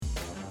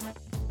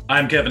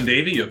I'm Kevin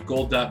Davey of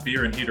Gold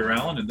Beer in Heater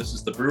Allen, and this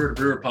is the Brewer to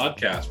Brewer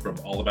podcast from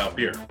All About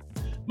Beer.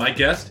 My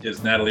guest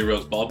is Natalie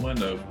Rose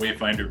Baldwin of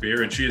Wayfinder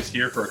Beer, and she is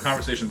here for a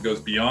conversation that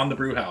goes beyond the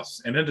brew house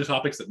and into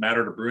topics that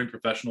matter to brewing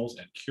professionals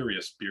and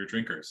curious beer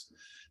drinkers.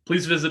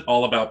 Please visit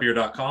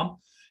allaboutbeer.com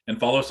and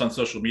follow us on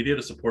social media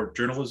to support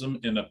journalism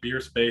in the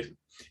beer space.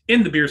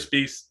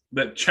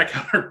 But check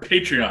out our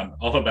Patreon,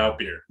 All About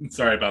Beer.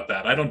 Sorry about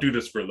that. I don't do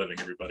this for a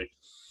living, everybody.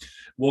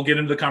 We'll get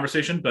into the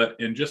conversation, but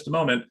in just a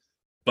moment.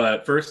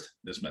 But first,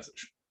 this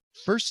message.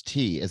 First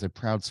Tea is a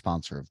proud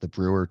sponsor of the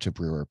Brewer to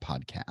Brewer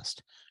podcast.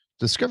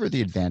 Discover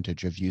the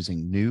advantage of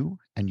using new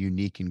and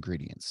unique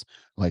ingredients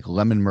like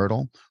lemon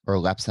myrtle or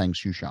lapsang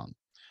souchong.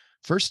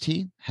 First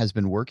Tea has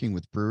been working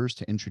with brewers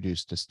to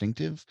introduce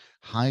distinctive,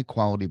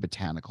 high-quality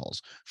botanicals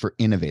for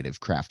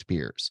innovative craft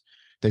beers.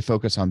 They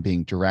focus on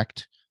being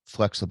direct,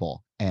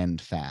 flexible,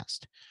 and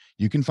fast.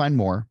 You can find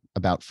more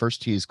about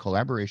First Tea's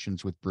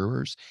collaborations with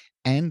brewers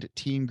and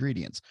tea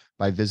ingredients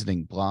by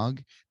visiting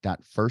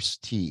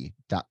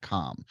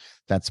blog.firsttea.com.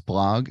 That's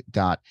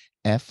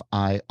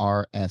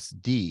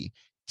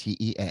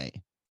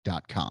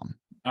blog.firsttea.com.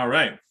 All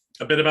right.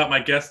 A bit about my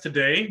guest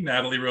today.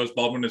 Natalie Rose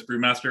Baldwin is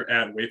brewmaster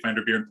at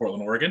Wayfinder Beer in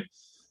Portland, Oregon.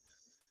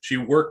 She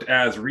worked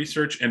as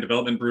research and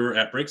development brewer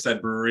at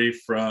Breakside Brewery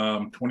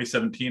from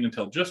 2017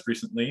 until just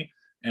recently,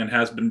 and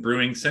has been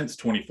brewing since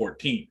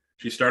 2014.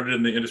 She started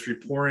in the industry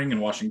pouring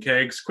and washing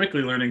kegs,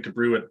 quickly learning to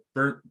brew at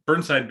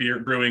Burnside Beer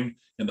Brewing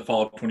in the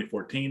fall of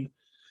 2014.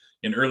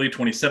 In early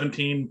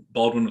 2017,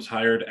 Baldwin was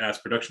hired as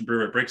production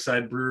brewer at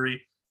Breakside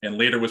Brewery and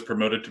later was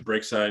promoted to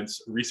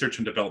Breakside's research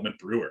and development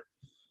brewer.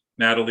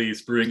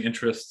 Natalie's brewing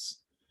interests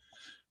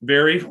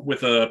vary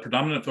with a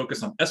predominant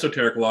focus on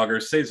esoteric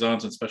lagers,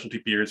 saisons, and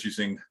specialty beers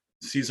using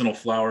seasonal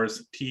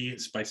flowers, tea,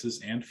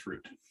 spices, and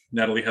fruit.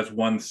 Natalie has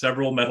won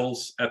several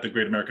medals at the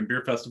Great American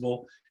Beer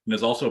Festival and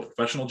is also a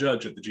professional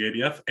judge at the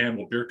GABF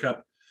Annual Beer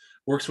Cup,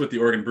 works with the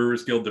Oregon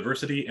Brewers Guild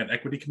Diversity and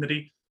Equity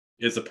Committee,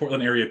 is the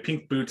Portland area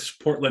Pink Boots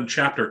Portland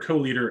chapter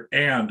co-leader,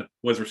 and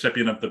was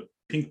recipient of the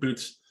Pink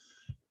Boots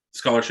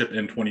Scholarship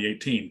in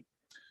 2018.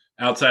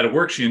 Outside of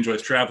work, she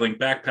enjoys traveling,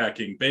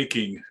 backpacking,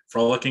 baking,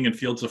 frolicking in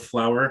fields of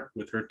flower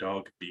with her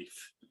dog,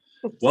 Beef.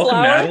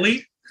 Welcome,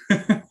 Natalie.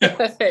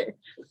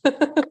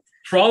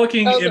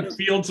 Frolicking in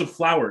fields of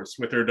flowers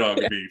with her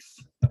dog, Beef.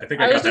 I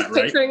think I got that right. I was just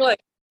picturing like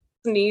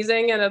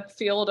sneezing in a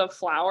field of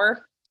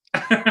flower.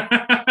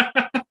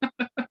 That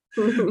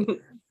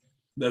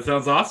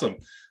sounds awesome.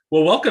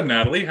 Well, welcome,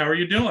 Natalie. How are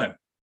you doing?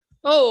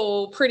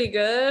 Oh, pretty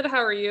good.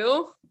 How are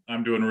you?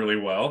 I'm doing really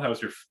well.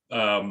 How's your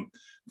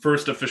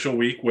first official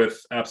week with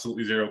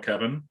Absolutely Zero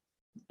Kevin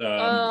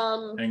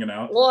hanging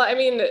out? Well, I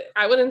mean,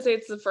 I wouldn't say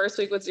it's the first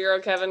week with Zero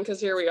Kevin because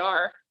here we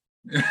are.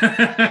 You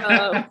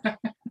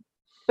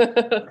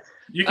can't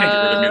get rid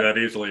of me that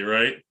easily,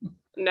 right?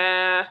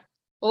 Nah.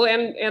 Well,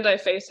 and I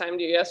FaceTimed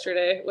you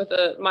yesterday with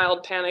a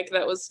mild panic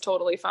that was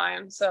totally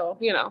fine. So,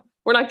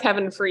 we're not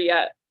Kevin free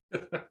yet.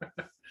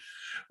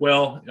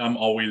 Well, I'm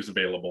always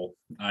available.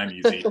 I'm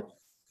easy.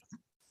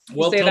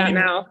 Well, say that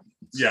now.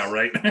 Yeah,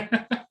 right.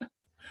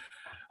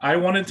 I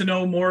wanted to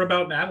know more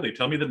about Natalie.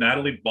 Tell me the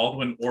Natalie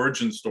Baldwin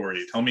origin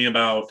story. Tell me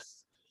about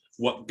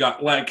what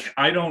got, I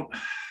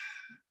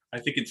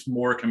think it's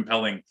more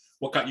compelling.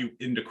 What got you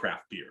into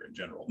craft beer in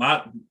general?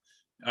 Not,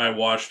 I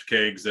washed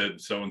kegs at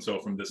so-and-so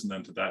from this and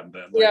then to that and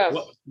then. What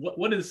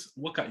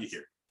got you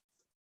here?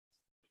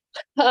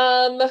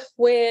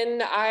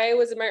 When I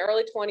was in my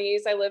early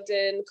 20s, I lived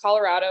in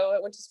Colorado. I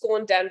went to school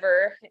in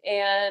Denver,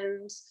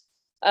 and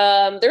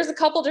there's a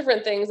couple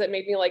different things that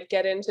made me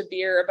get into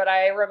beer, but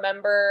I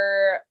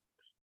remember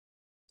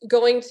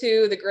going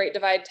to the Great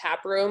Divide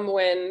tap room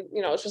when, it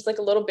was just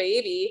a little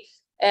baby.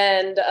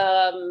 And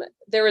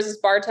there was this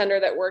bartender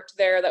that worked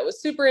there that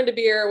was super into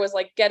beer, was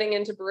getting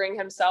into brewing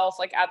himself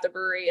at the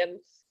brewery. And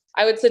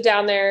I would sit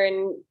down there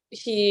and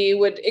he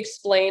would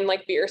explain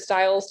beer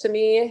styles to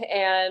me.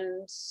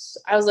 And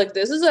I was like,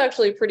 this is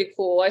actually pretty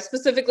cool. I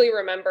specifically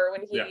remember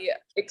when he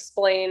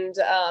explained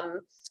a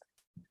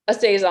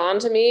saison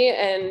to me,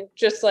 and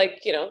just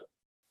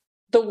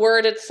the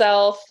word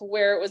itself,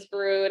 where it was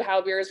brewed,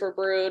 how beers were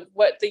brewed,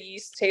 what the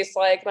yeast tastes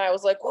like. And I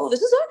was like, whoa,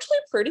 this is actually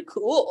pretty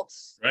cool.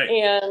 Right.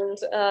 And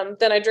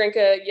then I drank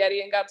a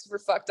Yeti and got super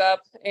fucked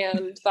up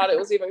and thought it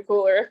was even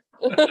cooler.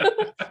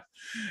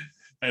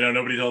 I know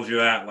nobody tells you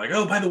that.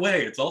 Oh, by the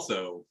way, it's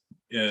also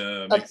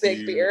a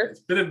big beer.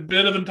 It's a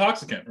bit of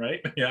intoxicant,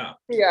 right? Yeah.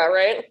 Yeah,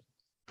 right.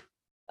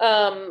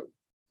 I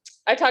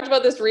talked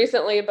about this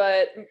recently,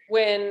 but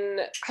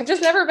when I've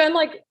just never been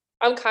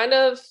I'm kind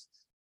of,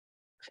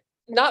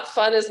 not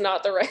fun is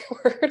not the right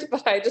word,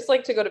 but I just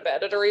like to go to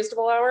bed at a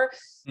reasonable hour.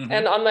 Mm-hmm.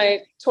 And on my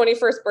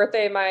 21st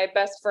birthday, my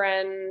best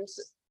friend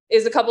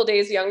is a couple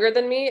days younger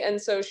than me. And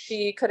so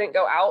she couldn't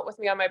go out with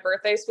me on my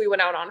birthday. So we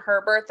went out on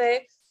her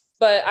birthday,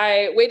 but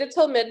I waited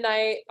till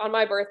midnight on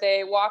my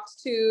birthday,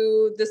 walked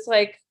to this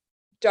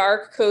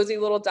dark, cozy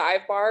little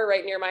dive bar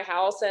right near my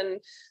house and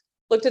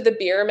looked at the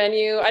beer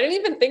menu. I didn't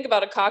even think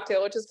about a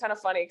cocktail, which is kind of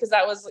funny because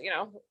that was,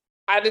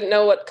 I didn't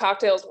know what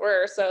cocktails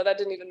were, so that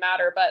didn't even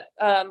matter. But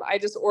I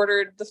just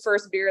ordered the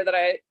first beer that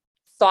I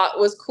thought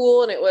was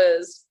cool. And it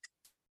was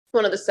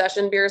one of the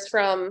session beers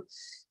from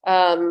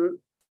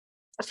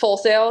Full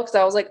Sail, because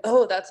I was like,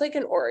 oh, that's like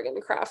an Oregon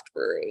craft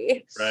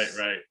brewery.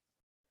 Right.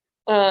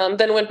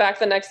 Then went back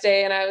the next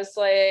day and I was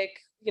like,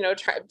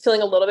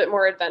 feeling a little bit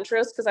more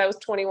adventurous because I was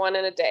 21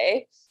 in a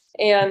day.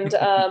 And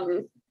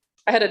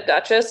I had a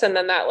Duchess, and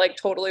then that like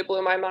totally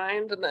blew my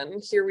mind. And then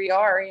here we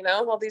are,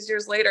 all these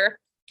years later.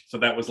 So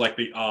that was like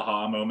the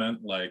aha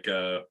moment, like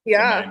the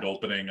mind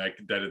opening. I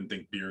didn't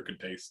think beer could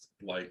taste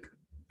like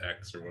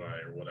X or Y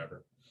or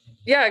whatever.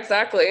 Yeah,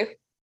 exactly.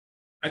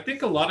 I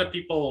think a lot of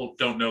people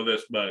don't know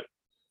this, but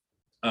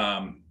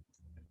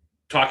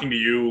talking to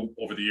you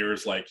over the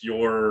years, like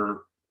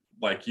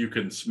you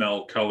can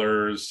smell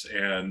colors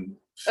and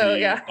see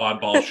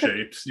oddball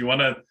shapes.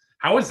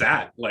 How is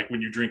that like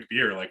when you drink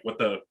beer? Like what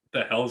the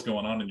hell is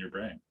going on in your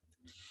brain?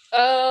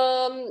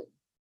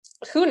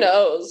 Who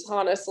knows,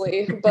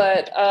 honestly,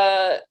 but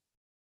I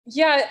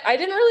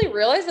didn't really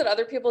realize that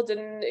other people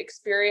didn't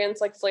experience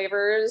like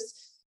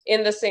flavors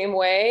in the same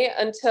way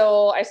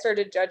until I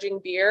started judging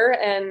beer.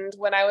 And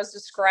when I was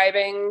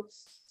describing,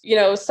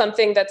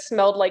 something that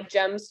smelled like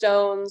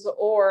gemstones,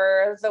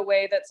 or the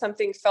way that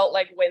something felt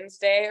like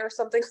Wednesday or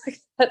something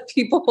like that,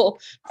 people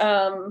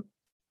were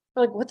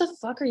like, what the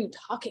fuck are you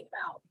talking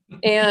about?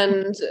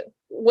 And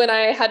when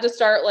I had to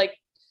start like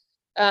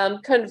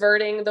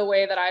converting the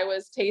way that I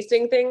was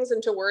tasting things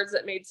into words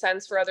that made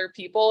sense for other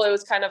people, it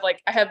was kind of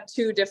like I have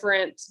two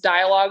different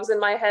dialogues in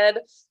my head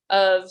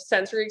of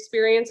sensory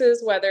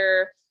experiences,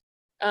 whether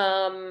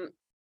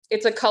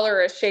it's a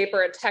color, a shape,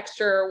 or a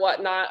texture or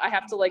whatnot. I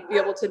have to like be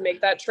able to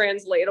make that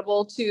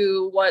translatable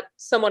to what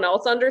someone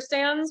else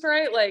understands,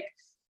 right? Like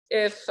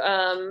if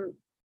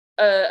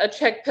a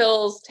Czech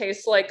Pils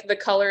tastes like the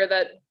color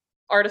that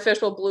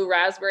artificial blue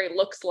raspberry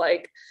looks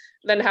like,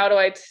 then how do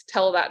I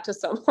tell that to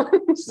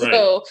someone?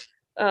 So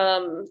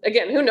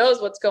again, who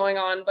knows what's going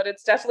on, but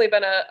it's definitely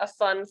been a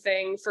fun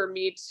thing for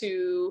me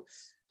to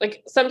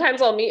like,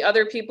 sometimes I'll meet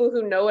other people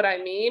who know what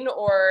I mean,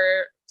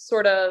 or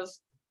sort of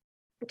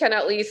can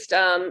at least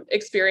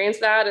experience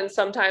that. And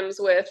sometimes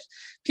with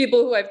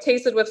people who I've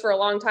tasted with for a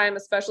long time,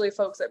 especially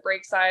folks at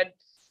Breakside,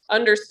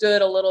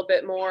 understood a little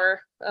bit more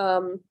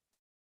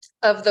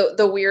of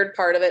the weird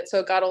part of it. So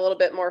it got a little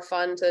bit more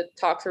fun to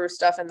talk through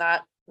stuff in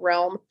that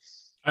realm.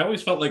 I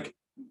always felt like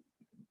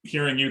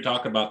hearing you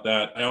talk about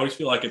that, I always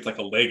feel like it's like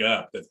a leg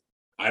up that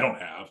I don't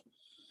have.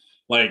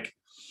 Like,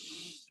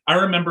 I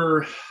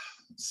remember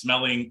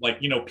smelling like,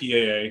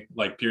 PAA,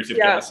 like prussic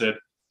acid.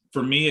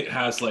 For me, it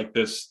has like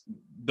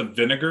the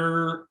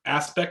vinegar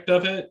aspect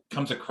of it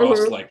comes across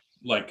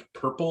like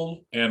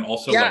purple and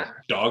also like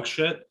dog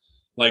shit,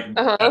 like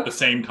at the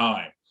same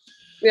time.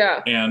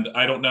 Yeah. And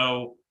I don't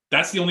know.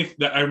 That's the only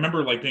that I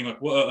remember like being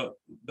like, well,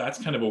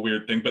 that's kind of a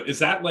weird thing. But is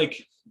that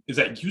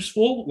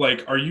useful?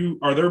 Like,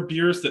 are there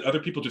beers that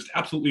other people just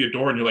absolutely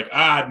adore and you're like,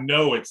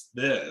 no, it's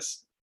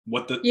this?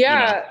 What the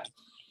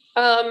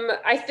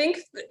I think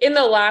in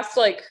the last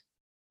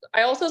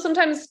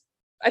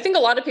I think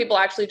a lot of people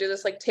actually do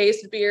this, like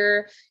taste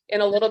beer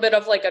in a little bit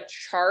of like a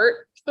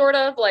chart, sort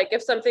of like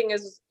if something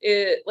is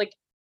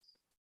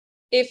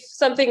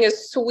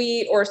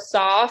sweet or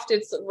soft,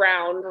 it's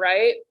round,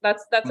 right?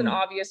 That's an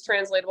obvious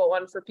translatable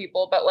one for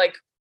people. But like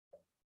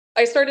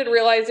I started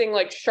realizing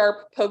like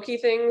sharp, pokey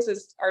things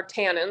are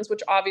tannins,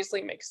 which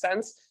obviously makes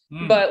sense.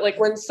 But like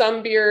when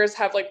some beers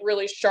have like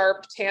really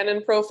sharp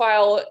tannin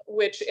profile,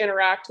 which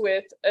interact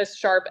with a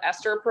sharp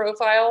ester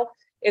profile,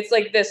 it's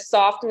like this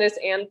softness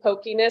and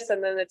pokiness.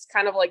 And then it's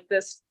kind of like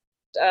this,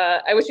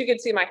 I wish you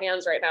could see my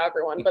hands right now,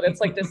 everyone, but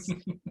it's like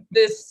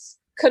this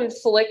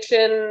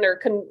confliction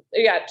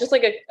just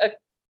like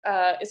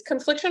is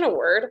confliction a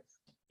word?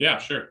 Yeah,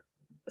 sure.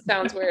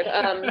 Sounds weird.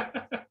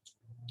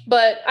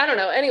 But I don't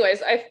know.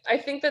 Anyways, I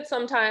think that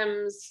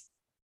sometimes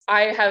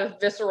I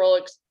have visceral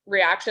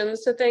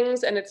reactions to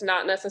things, and it's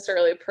not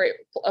necessarily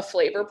a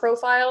flavor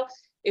profile.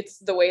 It's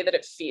the way that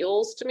it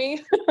feels to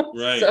me.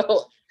 Right.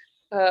 So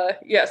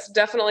yes,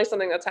 definitely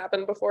something that's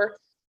happened before.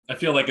 I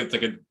feel like it's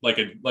like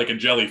a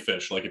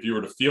jellyfish. Like if you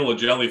were to feel a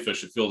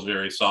jellyfish, it feels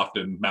very soft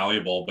and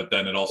malleable, but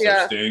then it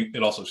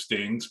also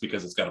stings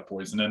because it's got a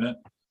poison in it.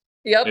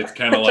 Yep. It's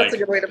kind of like, that's a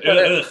good way to put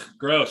it.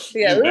 Gross.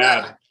 Yeah. Ew,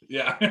 bad.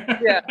 Yeah.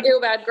 Yeah. Ew,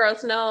 bad,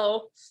 gross.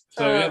 No.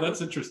 So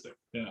that's interesting.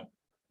 Yeah.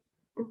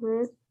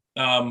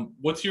 Mm-hmm.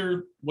 What's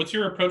your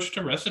approach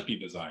to recipe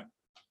design?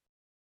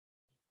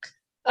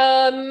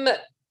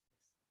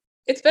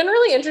 It's been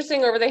really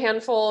interesting over the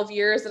handful of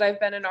years that I've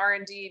been in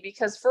R&D,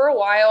 because for a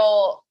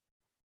while,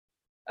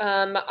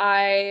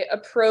 I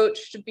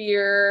approached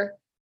beer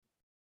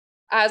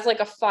as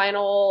like a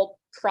final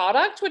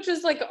product, which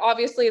is like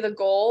obviously the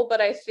goal.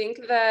 But I think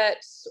that,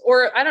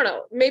 or I don't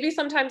know, maybe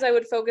sometimes I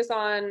would focus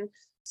on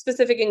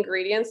specific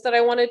ingredients that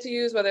I wanted to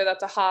use, whether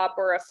that's a hop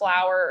or a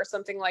flour or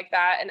something like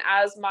that. And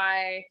as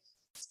my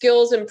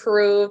skills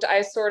improved,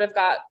 I sort of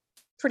got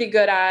pretty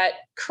good at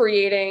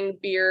creating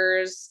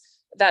beers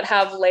that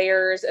have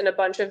layers and a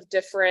bunch of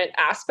different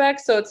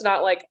aspects. So it's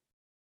not like,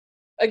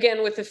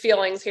 again, with the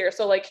feelings here.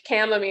 So like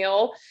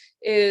chamomile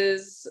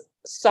is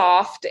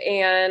soft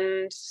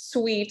and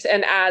sweet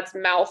and adds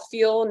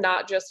mouthfeel,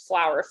 not just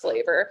flower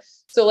flavor.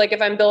 So like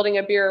if I'm building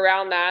a beer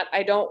around that,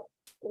 I don't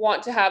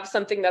want to have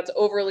something that's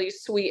overly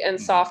sweet and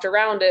soft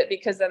around it,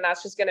 because then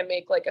that's just going to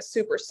make like a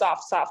super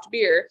soft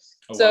beer.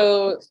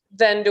 So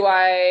then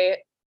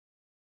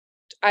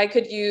I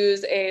could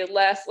use a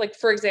less, like,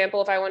 for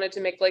example, if I wanted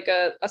to make like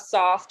a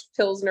soft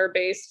Pilsner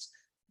based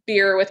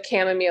beer with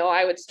chamomile,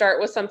 I would start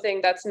with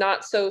something that's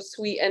not so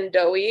sweet and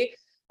doughy.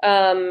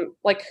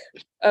 Like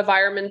a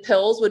Vireman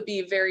Pils would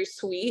be very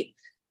sweet,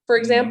 for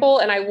example,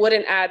 and I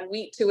wouldn't add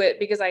wheat to it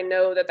because I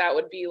know that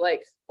would be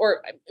like,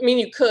 or I mean,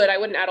 you could, I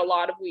wouldn't add a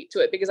lot of wheat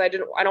to it because I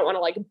don't want to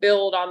like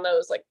build on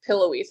those like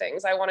pillowy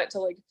things. I want it to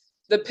like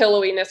the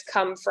pillowiness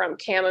come from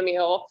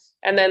chamomile.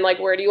 And then like,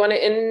 where do you want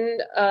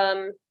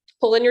to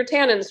pull in your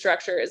tannin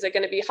structure? Is it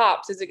going to be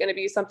hops? Is it going to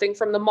be something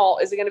from the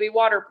malt? Is it going to be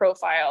water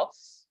profile?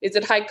 Is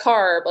it high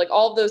carb? Like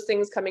all of those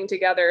things coming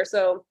together.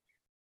 So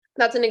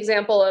that's an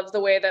example of the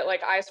way that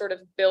like I sort of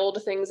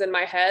build things in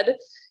my head.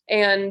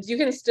 And you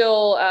can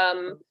still,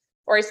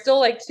 or I still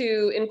like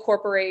to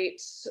incorporate,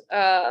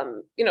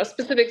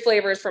 specific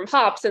flavors from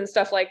hops and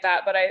stuff like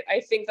that. But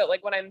I think that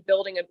like when I'm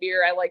building a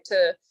beer,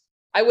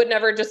 I would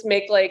never just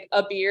make like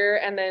a beer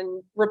and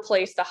then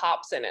replace the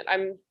hops in it.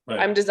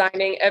 I'm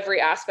designing every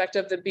aspect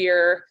of the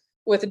beer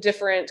with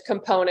different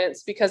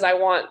components because I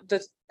want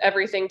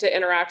everything to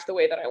interact the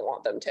way that I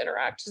want them to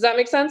interact. Does that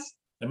make sense?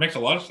 That makes a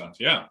lot of sense.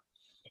 Yeah.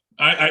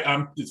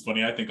 I'm it's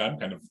funny. I think I'm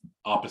kind of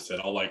opposite.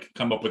 I'll like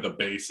come up with a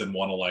base and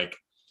want to like,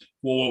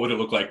 well, what would it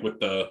look like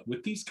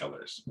with these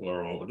colors,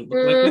 or what would it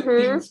look like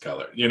with these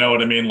colors? You know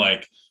what I mean?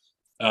 Like,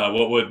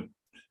 what would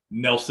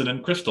Nelson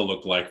and Crystal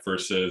look like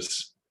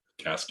versus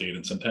Cascade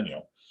and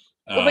Centennial?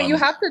 Well, but you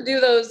have to do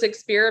those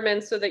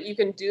experiments so that you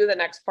can do the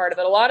next part of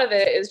it. A lot of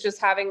it is just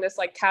having this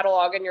like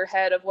catalog in your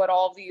head of what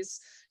all of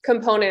these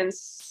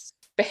components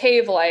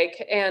behave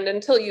like. And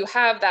until you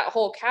have that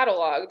whole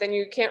catalog, then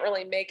you can't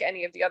really make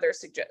any of the other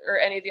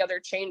any of the other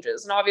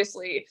changes. And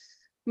obviously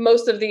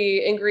most of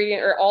the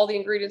ingredient or all the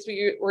ingredients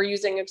we're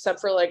using, except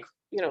for like,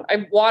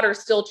 water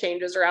still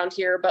changes around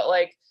here, but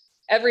like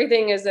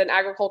everything is an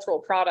agricultural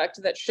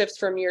product that shifts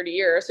from year to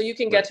year. So you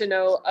can get to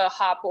know a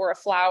hop or a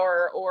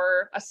flower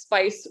or a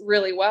spice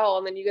really well,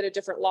 and then you get a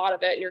different lot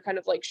of it and you're kind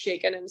of like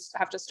shaken and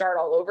have to start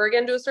all over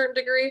again to a certain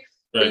degree.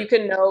 But you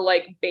can know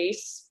like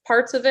base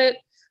parts of it.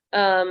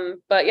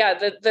 But yeah,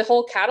 the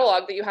whole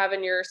catalog that you have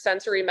in your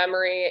sensory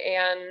memory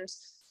and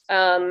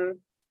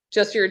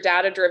just your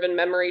data-driven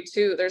memory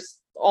too, there's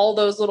all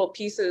those little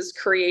pieces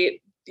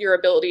create your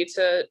ability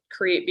to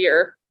create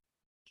beer.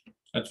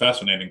 That's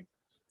fascinating.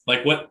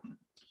 Like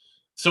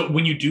so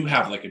when you do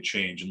have like a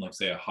change in, like,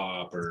 say, a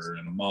hop or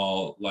in a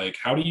malt, like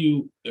how do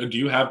you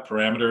have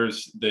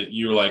parameters that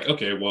you're like,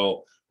 okay,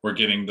 well, we're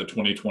getting the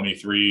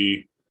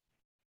 2023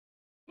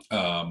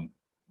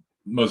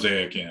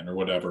 Mosaic in or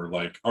whatever,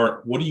 like,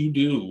 what do you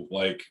do?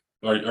 Like,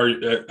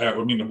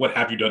 I mean, what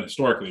have you done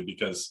historically?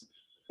 Because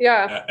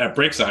at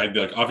Breakside,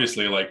 like,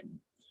 obviously, like,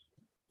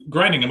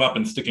 grinding them up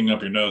and sticking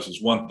up your nose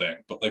is one thing,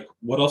 but like,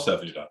 what else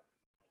have you done?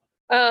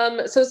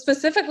 So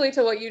specifically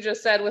to what you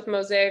just said with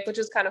Mosaic, which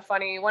is kind of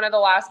funny, one of the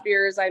last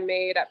beers I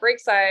made at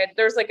Breakside,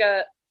 there's like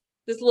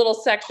this little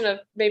section of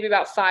maybe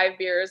about 5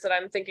 beers that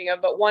I'm thinking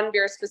of, but one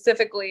beer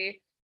specifically,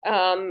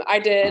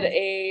 I did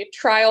a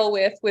trial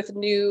with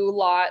new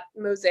lot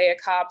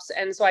Mosaic hops.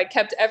 And so I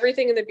kept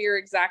everything in the beer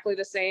exactly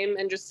the same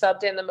and just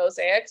subbed in the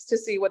Mosaics to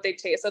see what they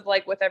tasted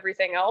like with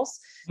everything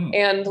else.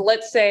 And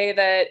let's say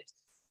that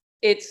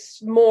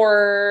it's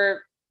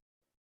more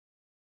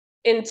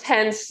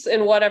intense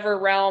in whatever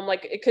realm,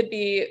 like it could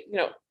be,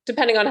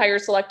 depending on how you're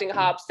selecting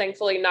hops,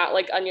 thankfully not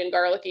like onion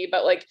garlicky,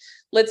 but like,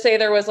 let's say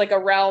there was like a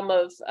realm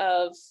of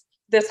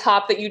this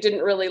hop that you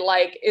didn't really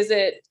like. Is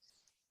it,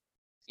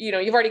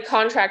 you've already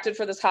contracted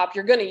for this hop,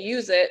 you're going to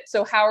use it.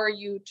 So how are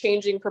you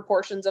changing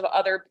proportions of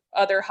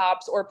other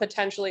hops or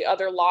potentially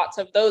other lots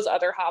of those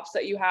other hops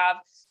that you have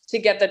to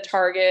get the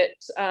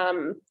target?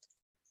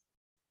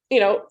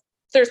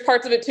 There's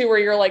parts of it too, where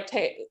you're like,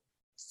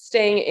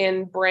 staying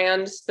in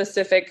brand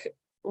specific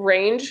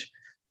range,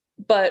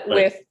 but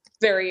with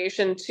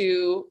variation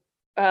to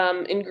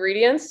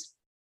ingredients.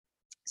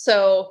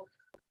 So,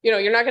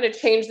 you're not going to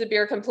change the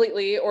beer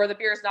completely, or the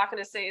beer is not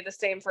going to stay the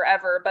same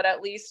forever, but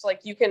at least like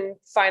you can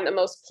find the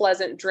most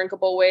pleasant,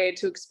 drinkable way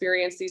to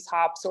experience these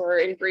hops or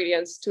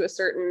ingredients to a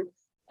certain,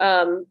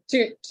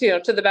 to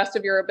the best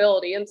of your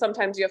ability. And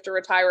sometimes you have to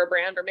retire a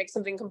brand or make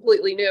something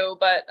completely new,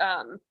 but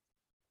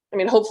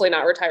hopefully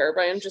not retire a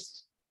brand,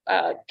 just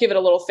give it a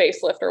little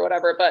facelift or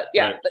whatever. But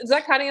yeah, does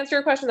that kind of answer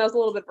your question? That was a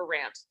little bit of a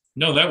rant.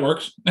 No, that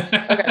works.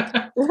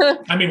 Okay.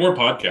 I mean, we're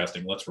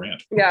podcasting. Let's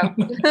rant. Yeah.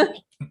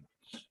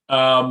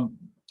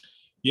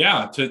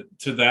 Yeah. To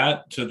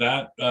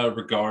that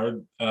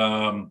regard,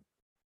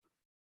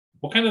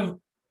 what kind of,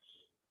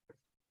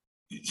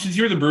 since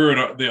you're the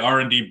brewer, the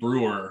R&D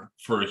brewer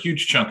for a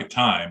huge chunk of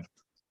time,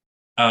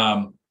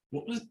 what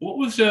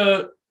was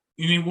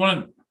you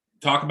want to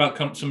talk about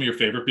some of your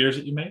favorite beers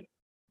that you made?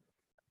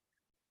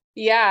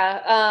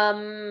 Yeah.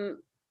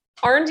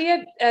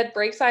 R&D at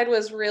Breakside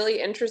was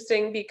really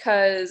interesting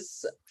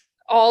because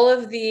all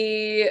of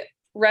the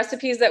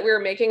recipes that we were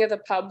making at the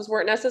pubs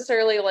weren't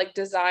necessarily like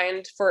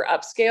designed for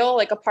upscale.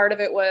 Like a part of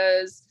it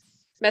was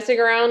messing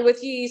around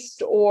with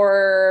yeast,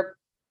 or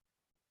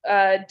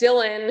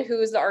Dylan,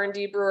 who's the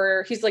R&D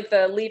brewer, he's like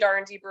the lead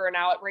R&D brewer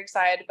now at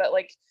Breakside, but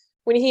like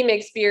when he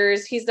makes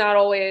beers, he's not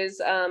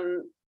always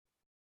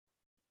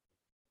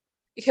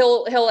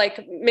he'll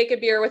like make a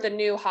beer with a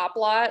new hop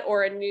lot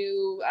or a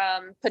new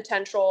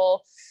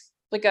potential,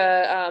 like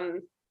a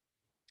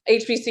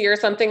HPC or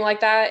something like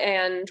that.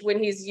 And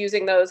when he's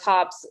using those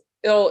hops,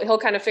 he'll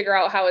kind of figure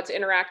out how it's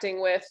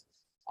interacting with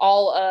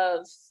all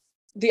of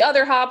the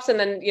other hops, and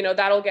then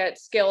that'll get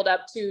scaled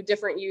up to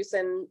different use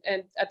and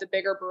at the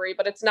bigger brewery.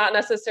 But it's not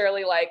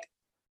necessarily like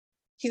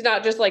he's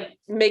not just like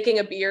making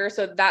a beer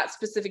so that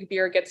specific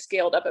beer gets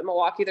scaled up at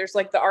Milwaukee. There's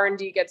like the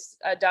R&D gets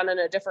done in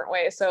a different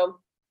way. So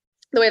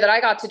the way that I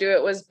got to do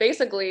it was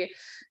basically,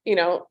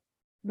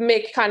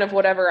 make kind of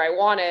whatever I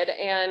wanted.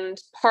 And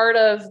part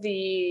of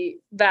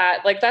that,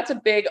 like, that's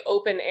a big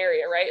open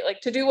area, right?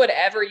 Like to do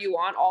whatever you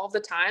want all the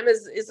time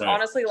is right.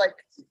 Honestly like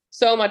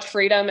so much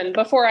freedom. And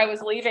before I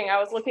was leaving, I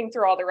was looking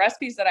through all the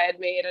recipes that I had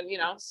made and,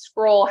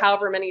 scroll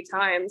however many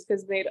times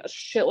because made a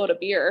shitload of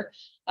beer.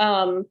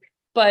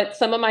 But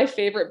some of my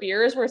favorite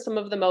beers were some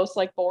of the most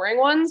like boring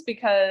ones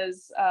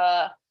because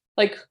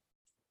like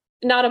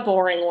not a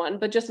boring one,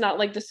 but just not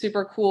like the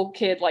super cool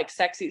kid, like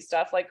sexy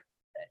stuff. Like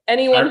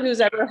anyone who's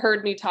ever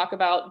heard me talk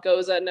about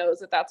Goza knows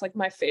that that's like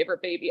my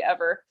favorite baby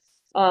ever.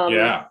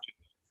 Yeah,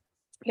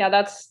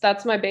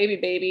 that's my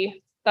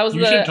baby. That was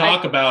you should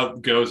talk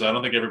about Goza. I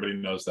don't think everybody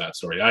knows that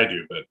story. I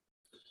do, but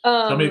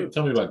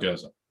tell me about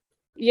Goza.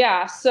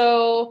 Yeah.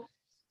 So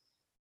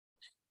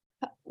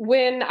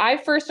when I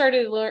first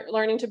started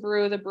learning to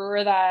brew, the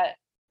brewer that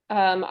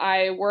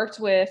I worked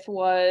with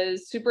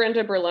was super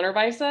into Berliner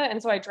Weisse.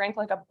 And so I drank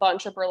like a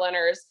bunch of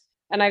Berliners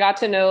and I got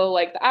to know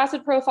like the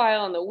acid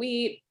profile and the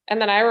wheat. And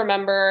then I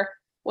remember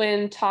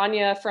when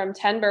Tanya from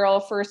 10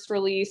 Barrel first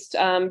released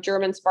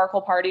German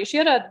Sparkle Party, she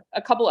had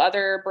a couple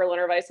other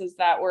Berliner Weisses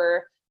that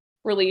were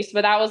released,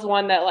 but that was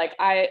one that like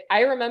I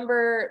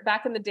remember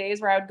back in the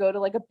days where I would go to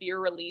like a beer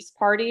release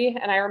party,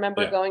 and I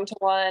remember going to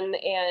one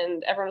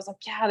and everyone was like,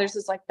 yeah, there's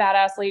this like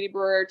badass lady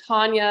brewer,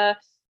 Tanya,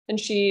 and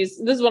this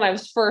is when I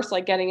was first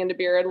like getting into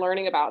beer and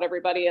learning about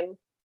everybody. And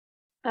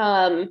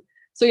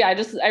so yeah,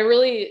 I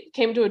really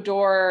came to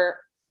adore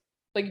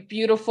like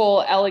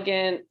beautiful,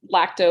 elegant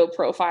lacto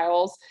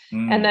profiles.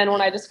 And then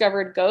when I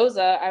discovered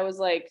Goza, I was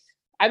like,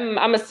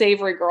 I'm a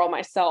savory girl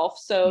myself.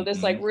 So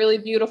this like really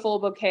beautiful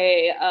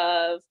bouquet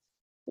of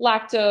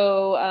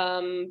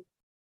lacto,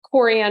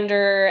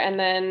 coriander, and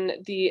then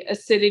the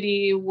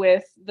acidity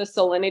with the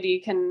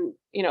salinity can,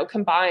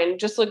 combine.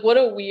 Just like what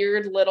a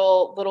weird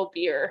little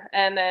beer.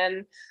 And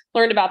then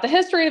learned about the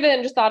history of it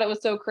and just thought it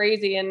was so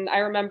crazy. And I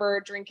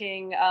remember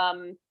drinking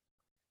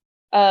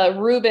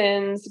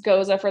Reuben's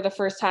Goza for the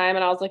first time,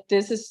 and I was like,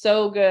 this is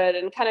so good,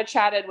 and kind of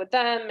chatted with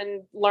them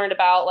and learned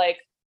about like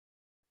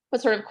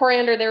what sort of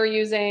coriander they were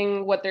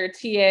using, what their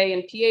TA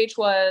and pH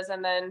was,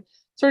 and then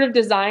sort of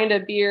designed a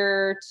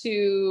beer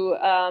to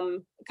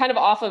kind of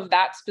off of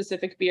that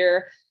specific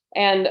beer.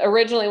 And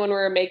originally when we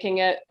were making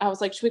it, I was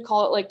like, should we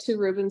call it like Two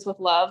Reubens with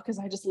Love? Because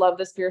I just love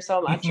this beer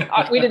so much.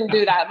 We didn't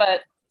do that,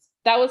 but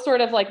that was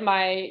sort of like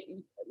my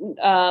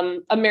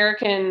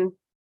American,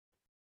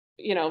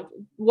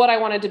 what I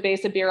wanted to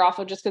base a beer off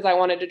of, just because I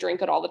wanted to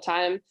drink it all the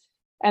time.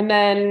 And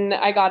then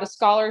I got a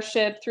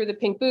scholarship through the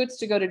Pink Boots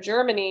to go to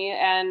Germany.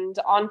 And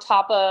on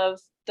top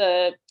of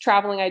the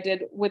traveling I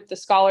did with the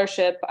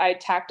scholarship, I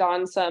tacked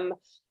on some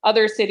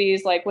other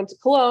cities, like went to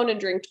Cologne and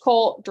drank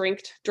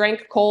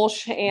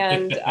Kolsch.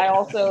 And I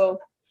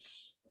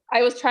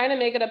was trying to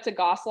make it up to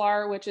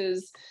Goslar, which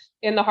is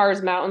in the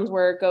Harz Mountains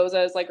where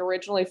Goza is like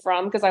originally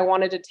from, because I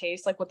wanted to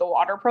taste like what the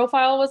water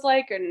profile was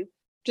like and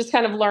just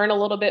kind of learn a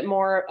little bit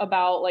more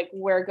about like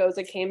where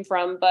Goza came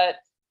from. But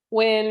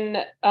when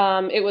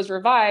it was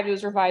revived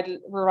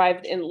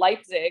in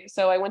Leipzig.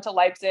 So I went to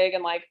Leipzig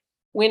and like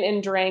went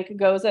and drank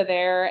Goza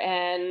there,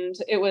 and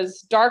it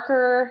was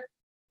darker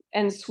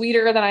and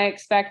sweeter than I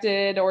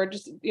expected, or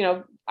just,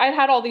 I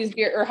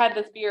had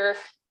this beer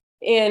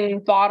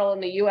in bottle in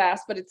the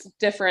US, but it's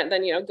different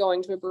than,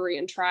 going to a brewery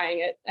and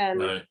trying it.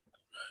 And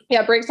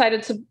yeah,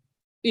 Breakside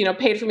to,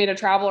 paid for me to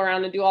travel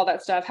around and do all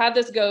that stuff. Had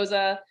this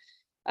Goza,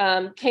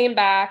 came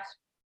back,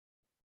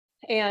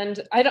 and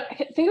I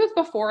think it was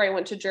before I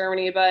went to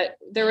Germany, but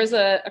there was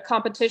a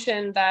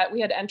competition that we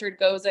had entered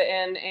Goza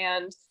in,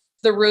 and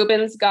the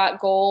Reubens got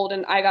gold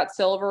and I got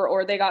silver,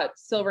 or they got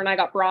silver and I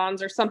got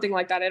bronze or something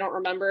like that. I don't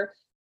remember,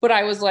 but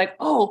I was like,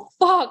 oh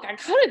fuck, I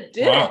kind of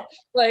did it.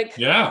 Like,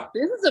 yeah,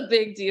 this is a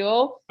big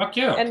deal. Fuck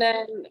yeah. And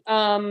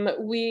then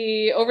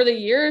we, over the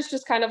years,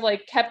 just kind of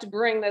like kept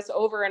brewing this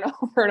over and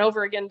over and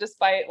over again,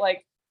 despite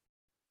like,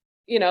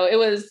 it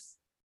was,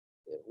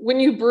 when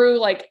you brew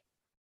like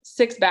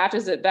 6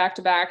 batches at back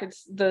to back,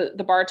 it's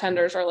the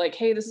bartenders are like,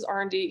 hey, this is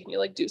R&D, can you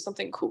like do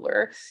something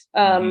cooler?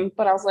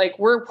 But I was like,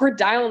 we're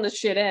dialing this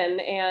shit in.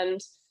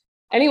 And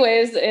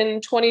anyways,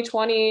 in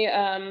 2020,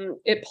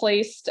 it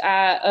placed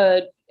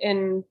at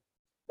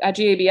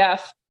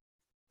GABF.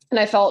 And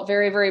I felt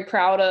very, very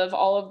proud of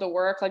all of the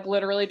work, like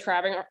literally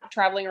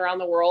traveling around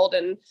the world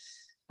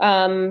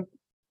and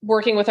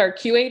working with our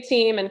QA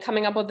team and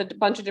coming up with a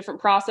bunch of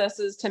different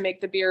processes to make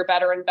the beer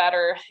better and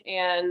better.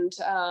 And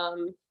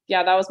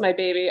yeah, that was my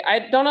baby. I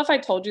don't know if I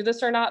told you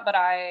this or not, but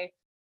I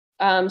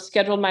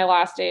scheduled my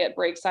last day at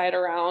Breakside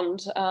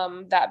around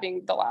that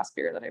being the last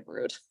beer that I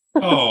brewed.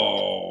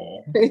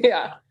 Oh.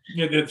 Yeah.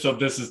 So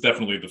this is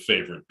definitely the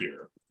favorite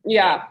beer.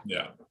 Yeah.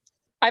 Yeah.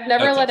 I've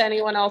never That's let awesome.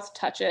 anyone else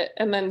touch it.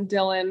 And then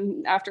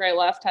Dylan, after I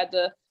left, had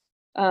to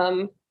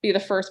be the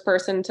first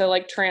person to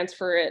like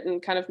transfer it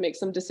and kind of make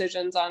some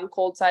decisions on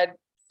cold side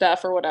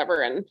stuff or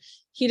whatever. And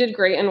he did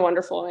great and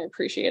wonderful. And I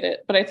appreciate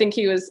it. But I think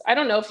I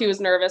don't know if he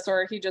was nervous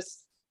or he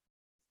just,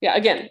 yeah,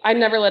 again, I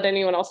never let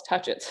anyone else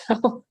touch it.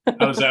 So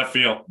How does that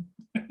feel?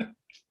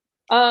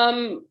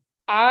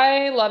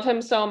 I love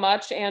him so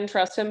much and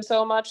trust him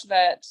so much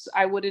that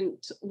I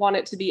wouldn't want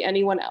it to be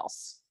anyone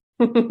else.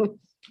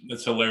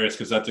 It's hilarious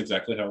because that's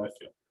exactly how I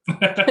feel.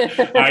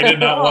 I did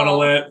not want to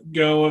let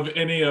go of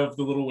any of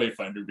the little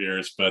Wayfinder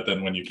beers, but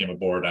then when you came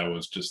aboard, I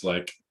was just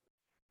like,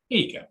 here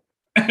you go.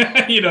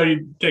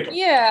 You take them.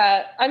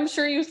 Yeah, I'm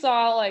sure you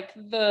saw like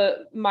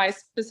my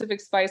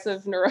specific spice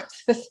of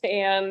neurosis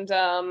and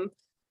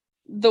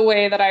the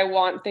way that I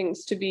want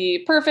things to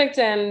be perfect.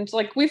 And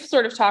like we've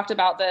sort of talked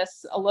about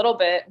this a little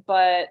bit,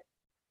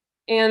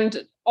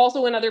 and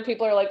also when other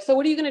people are like, so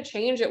what are you going to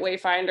change at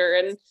Wayfinder?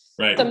 And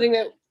right. Something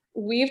that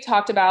we've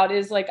talked about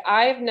is like,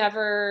 I've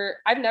never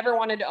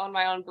wanted to own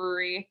my own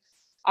brewery.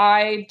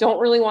 I don't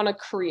really want to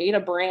create a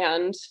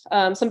brand.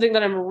 Something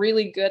that I'm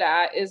really good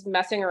at is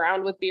messing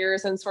around with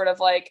beers and sort of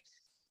like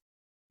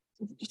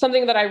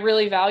something that I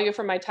really value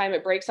from my time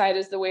at Breakside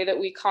is the way that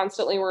we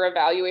constantly were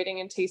evaluating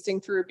and tasting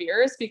through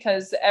beers,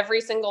 because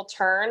every single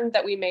turn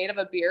that we made of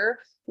a beer,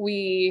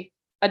 we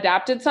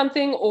adapted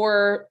something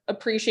or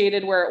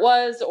appreciated where it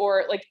was,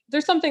 or like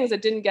there's some things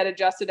that didn't get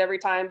adjusted every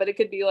time, but it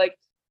could be like,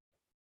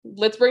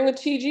 let's bring the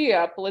TG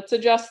up, let's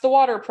adjust the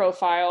water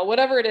profile,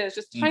 whatever it is,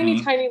 just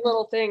tiny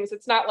little things.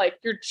 It's not like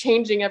you're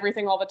changing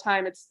everything all the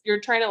time. You're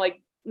trying to like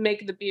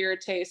make the beer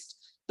taste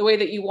the way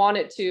that you want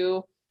it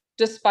to,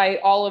 despite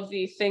all of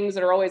the things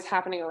that are always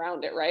happening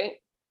around it, right?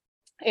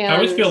 And I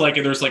always feel like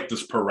there's like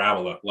this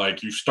parabola.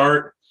 Like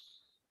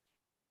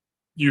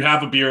you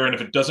have a beer, and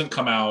if it doesn't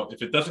come out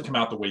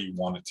the way you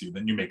want it to,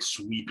 then you make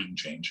sweeping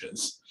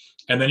changes.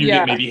 And then you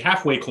get maybe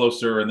halfway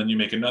closer, and then you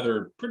make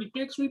another pretty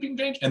big sweeping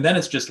change. And then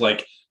it's just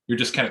like you're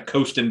just kind of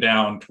coasting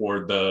down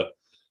toward the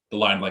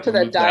line, like to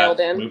that dialed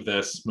in. Move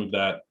this, move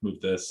that,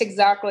 move this.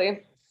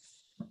 Exactly.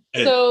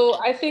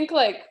 So I think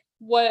like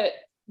what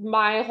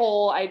my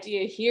whole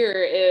idea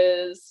here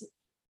is,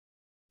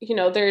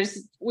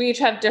 we each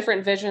have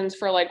different visions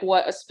for like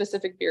what a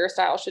specific beer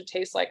style should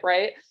taste like,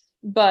 right?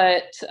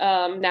 But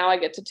now I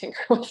get to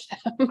tinker with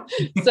them.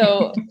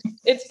 So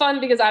it's fun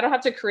because I don't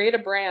have to create a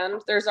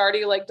brand. There's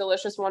already like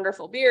delicious,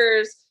 wonderful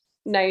beers,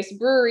 nice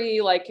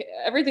brewery, like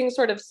everything's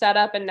sort of set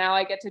up. And now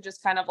I get to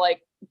just kind of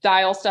like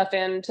dial stuff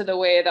into the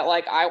way that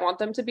like I want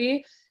them to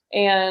be.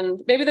 And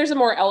maybe there's a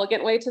more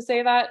elegant way to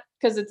say that,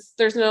 because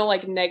there's no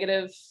like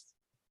negative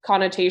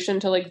connotation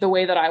to like the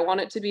way that I want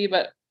it to be,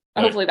 but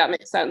hopefully that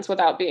makes sense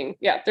without being,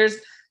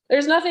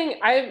 there's nothing.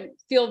 I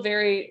feel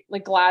very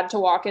like glad to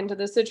walk into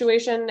this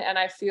situation, and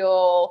I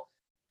feel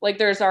like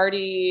there's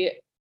already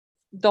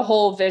the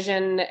whole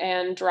vision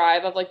and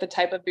drive of like the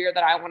type of beer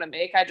that I want to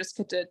make. I just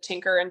get to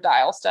tinker and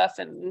dial stuff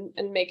and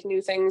make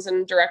new things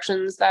and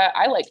directions that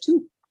I like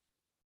too.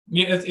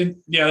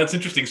 Yeah, that's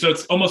interesting. So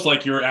it's almost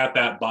like you're at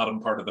that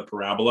bottom part of the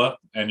parabola,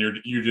 and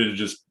you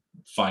just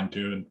fine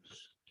tune,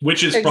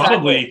 which is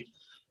probably,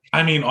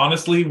 I mean,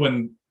 honestly,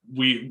 when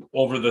we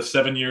over the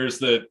 7 years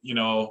that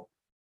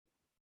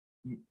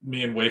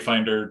me and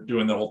Wayfinder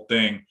doing the whole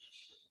thing,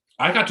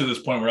 I got to this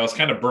point where I was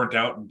kind of burnt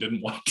out and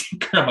didn't want to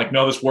tinker. I'm like,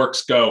 no, this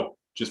works. Go,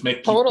 just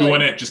keep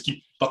doing it. Just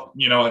keep,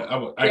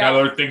 I got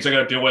other things I got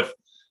to deal with.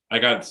 I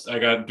got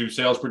to do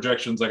sales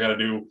projections. I got to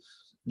do,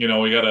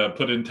 we got to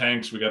put in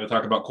tanks. We got to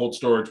talk about cold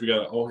storage. We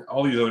got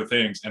all these other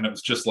things. And it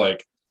was just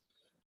like,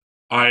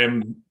 I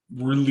am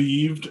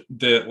relieved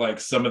that like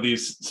some of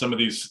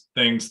these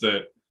things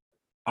that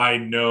I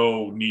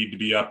know need to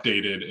be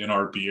updated in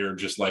our beer,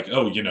 just like,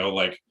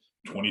 like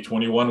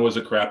 2021 was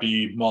a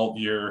crappy malt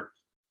year.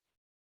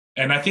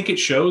 And I think it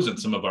shows in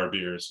some of our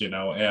beers, and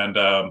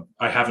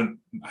I haven't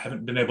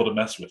been able to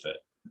mess with it.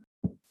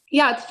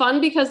 Yeah, it's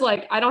fun because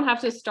like I don't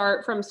have to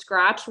start from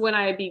scratch when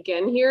I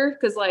begin here,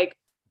 because like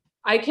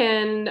I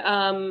can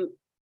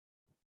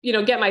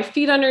get my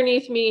feet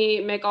underneath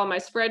me, make all my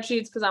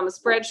spreadsheets because I'm a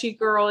spreadsheet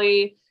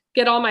girly,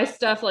 get all my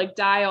stuff like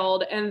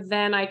dialed, and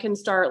then I can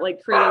start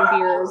like creating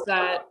beers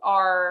that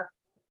are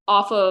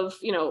off of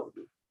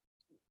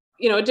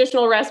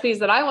additional recipes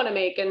that I want to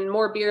make and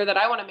more beer that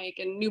I want to make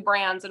and new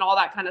brands and all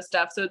that kind of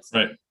stuff. So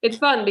it's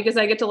fun because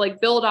I get to like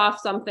build off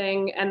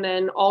something and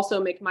then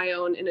also make my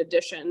own in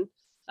addition,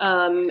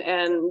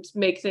 and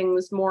make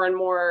things more and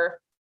more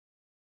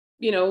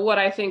what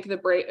I think the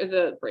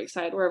break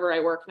side, wherever I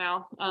work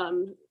now,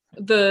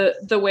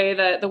 the way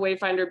that the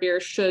Wayfinder beer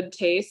should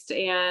taste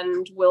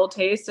and will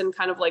taste, and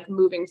kind of like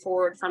moving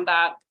forward from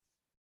that.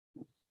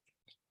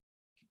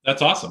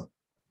 That's awesome.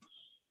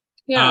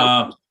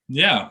 Yeah.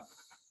 Yeah.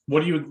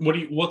 What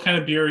kind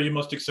of beer are you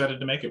most excited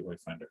to make at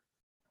Wayfinder?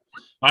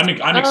 I'm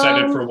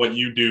excited for what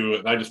you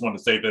do. I just want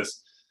to say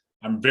this.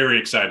 I'm very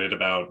excited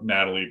about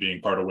Natalie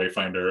being part of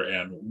Wayfinder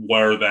and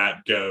where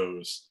that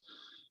goes.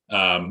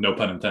 No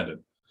pun intended.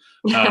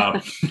 I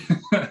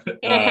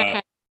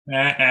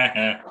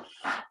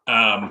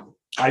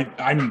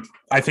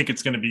think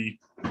it's going to be,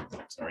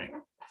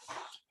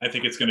 I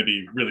think it's going to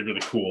be really,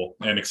 really cool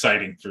and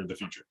exciting for the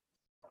future.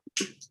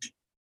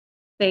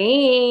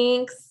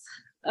 Thanks.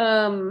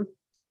 Yeah,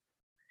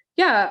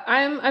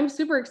 I'm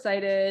super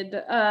excited.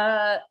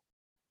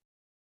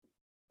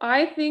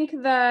 I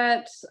think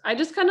that I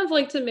just kind of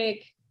like to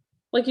make,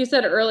 like you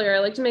said earlier, I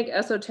like to make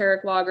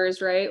esoteric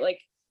lagers, right? Like,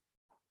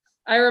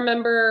 I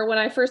remember when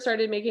I first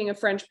started making a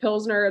French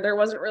Pilsner, there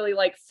wasn't really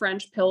like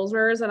French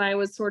Pilsners, and I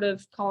was sort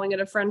of calling it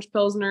a French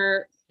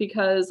Pilsner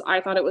because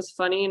I thought it was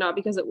funny, not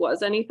because it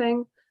was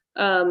anything.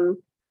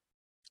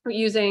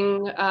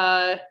 Using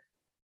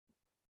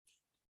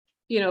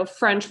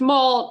French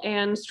malt,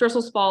 and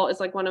Strisselspalt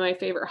is like one of my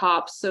favorite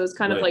hops. So it's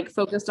kind of like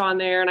focused on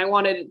there. And I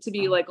wanted it to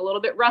be like a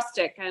little bit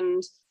rustic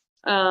and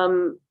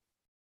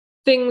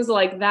things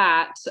like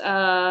that.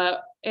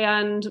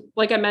 And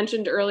like I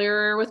mentioned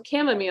earlier with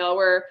chamomile,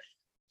 where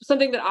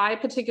something that I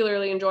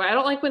particularly enjoy, I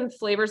don't like when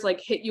flavors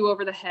like hit you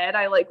over the head.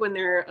 I like when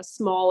they're a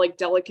small, like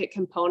delicate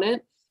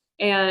component.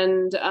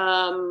 And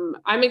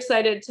I'm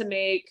excited to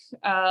make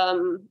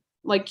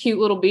like cute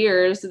little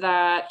beers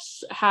that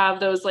have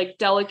those like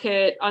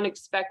delicate,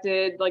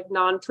 unexpected, like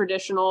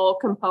non-traditional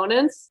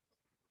components.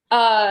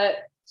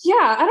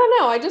 Yeah, I don't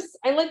know. I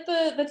like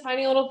the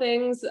tiny little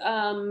things.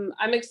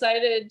 I'm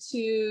excited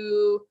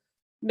to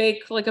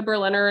make like a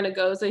Berliner and a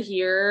Goza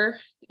here.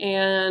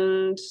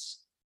 And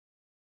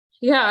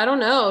yeah, I don't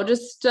know.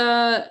 Just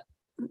I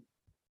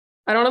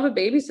don't have a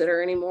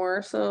babysitter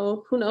anymore,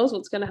 so who knows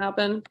what's gonna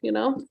happen,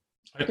 Are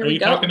you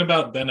talking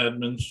about Ben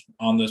Edmonds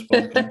on this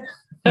podcast?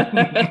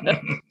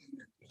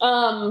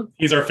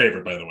 He's our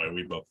favorite, by the way.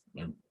 We both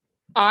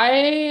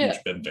I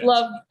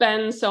love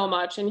Ben so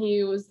much, and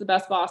he was the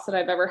best boss that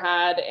I've ever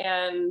had,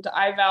 and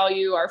I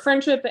value our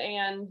friendship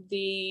and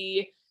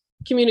the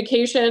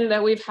communication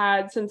that we've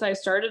had since I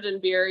started in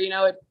beer.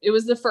 It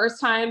was the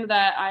first time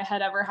that I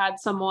had ever had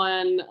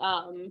someone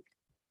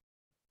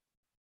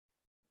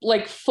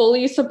like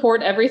fully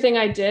support everything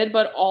I did,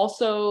 but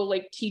also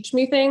like teach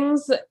me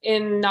things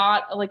in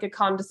not like a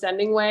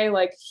condescending way.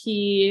 Like,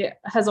 he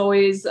has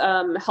always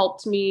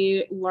helped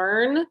me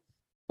learn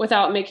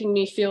without making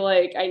me feel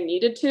like I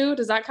needed to.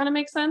 Does that kind of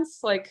make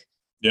sense? Like,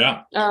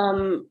 yeah.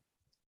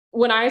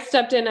 When I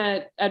stepped in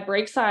at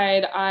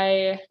Breakside,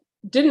 I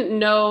didn't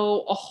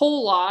know a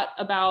whole lot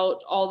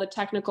about all the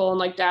technical and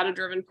like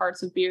data-driven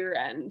parts of beer,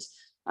 and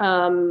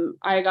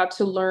I got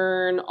to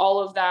learn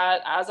all of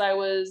that as I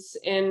was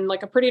in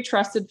like a pretty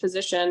trusted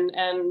position.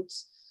 And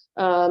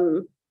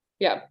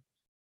yeah,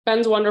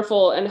 Ben's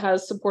wonderful and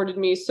has supported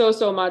me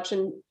so much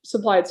and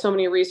supplied so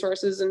many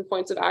resources and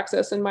points of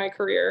access in my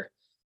career.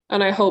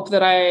 And I hope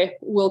that I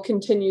will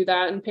continue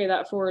that and pay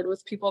that forward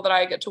with people that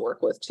I get to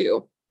work with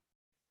too.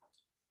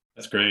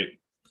 That's great.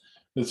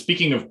 And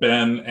speaking of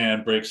Ben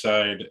and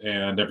Breakside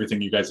and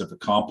everything you guys have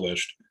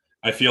accomplished,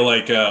 I feel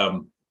like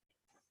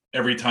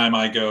every time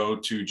I go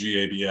to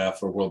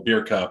GABF or World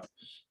Beer Cup,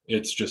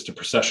 it's just a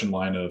procession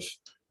line of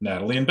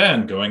Natalie and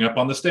Ben going up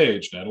on the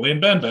stage, Natalie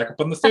and Ben back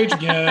up on the stage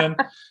again,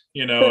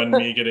 and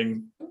me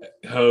getting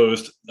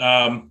hosed.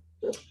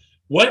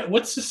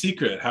 What's the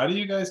secret? How do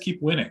you guys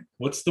keep winning?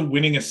 What's the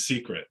winningest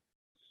secret?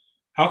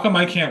 How come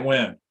I can't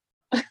win?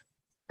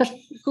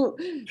 Who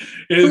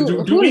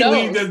we knows?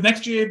 leave the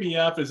next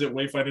GABF? Is it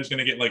Wayfinder's going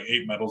to get like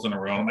 8 medals in a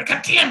row? I'm like,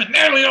 God damn it,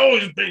 Natalie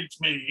always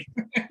beats me.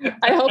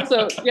 I hope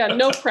so. Yeah,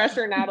 no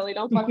pressure, Natalie.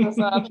 Don't fuck this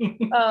up.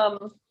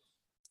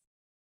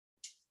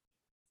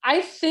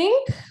 I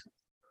think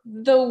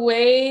the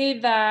way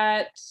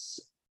that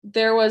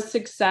there was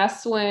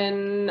success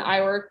when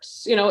I worked,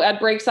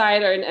 at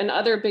Breakside and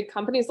other big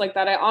companies like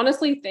that, I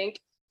honestly think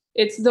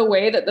it's the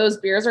way that those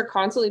beers are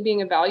constantly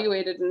being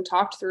evaluated and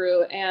talked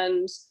through.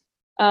 And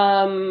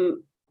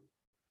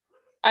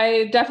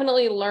I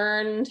definitely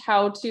learned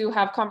how to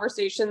have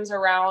conversations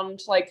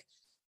around, like,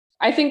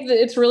 I think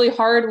that it's really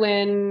hard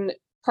when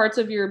parts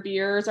of your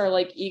beers are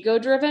like ego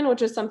driven,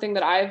 which is something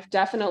that I've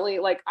definitely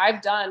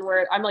I've done,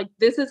 where I'm like,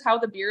 this is how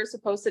the beer is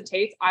supposed to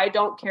taste. I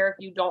don't care if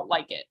you don't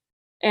like it.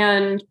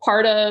 And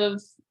part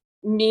of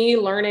me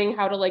learning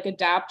how to like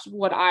adapt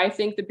what I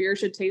think the beer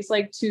should taste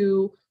like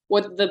to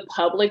what the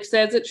public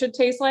says it should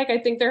taste like, I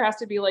think there has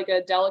to be like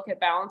a delicate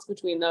balance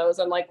between those.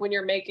 And like when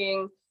you're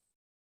making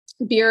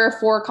beer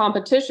for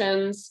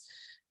competitions,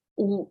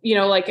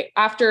 like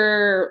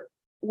after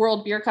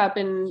World Beer Cup,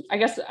 and I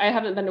guess I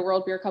haven't been to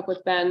World Beer Cup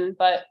with Ben,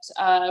 but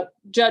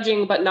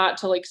judging, but not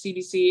to like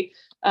CBC.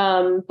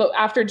 But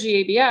after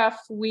GABF,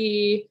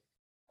 we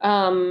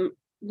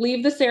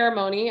leave the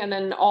ceremony, and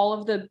then all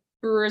of the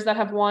brewers that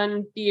have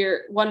won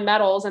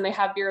medals and they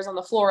have beers on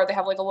the floor, they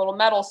have like a little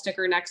medal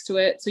sticker next to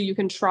it, so you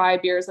can try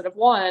beers that have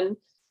won.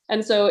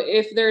 And so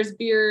if there's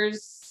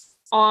beers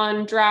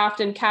on draft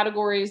in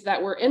categories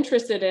that we're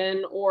interested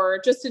in, or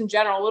just in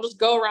general, we'll just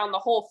go around the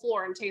whole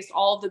floor and taste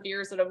all of the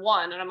beers that have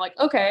won. And I'm like,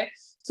 okay,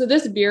 so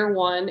this beer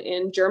won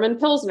in German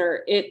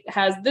Pilsner. It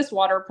has this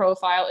water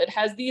profile. It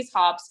has these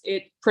hops.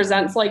 It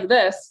presents like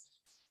this.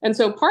 And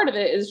so part of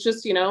it is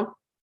just,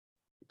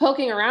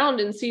 poking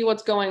around and see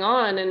what's going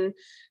on. And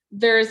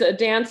there's a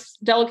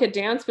delicate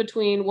dance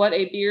between what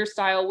a beer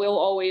style will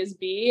always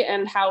be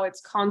and how it's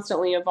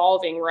constantly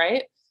evolving,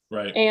 right?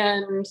 Right.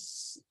 And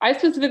I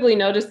specifically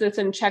noticed this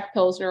in Czech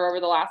Pilsner over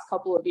the last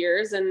couple of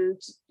years.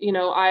 And,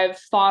 I've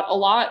thought a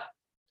lot,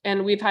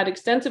 and we've had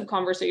extensive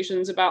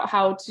conversations about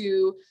how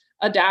to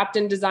adapt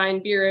and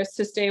design beers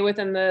to stay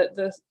within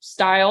the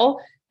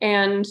style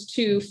and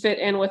to fit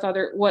in with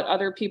what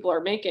other people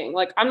are making.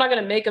 Like, I'm not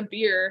going to make a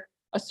beer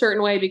a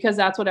certain way because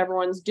that's what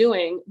everyone's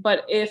doing.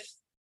 But if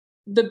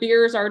the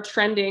beers are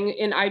trending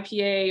in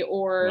IPA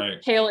or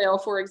pale ale,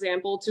 for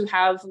example, to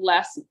have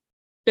less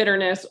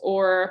bitterness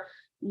or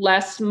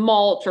less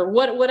malt or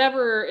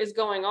whatever is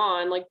going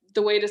on, like,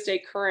 the way to stay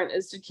current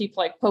is to keep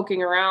like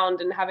poking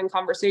around and having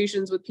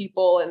conversations with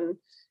people and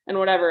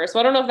whatever. So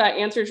I don't know if that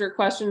answers your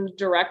question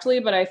directly,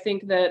 but I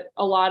think that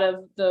a lot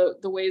of the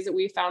ways that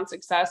we found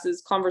success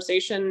is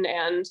conversation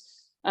and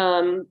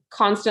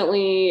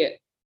constantly,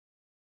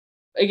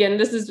 again,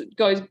 this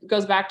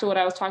goes back to what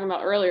I was talking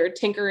about earlier,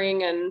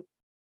 tinkering and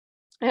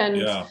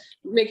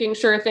making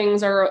sure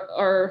things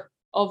are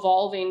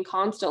evolving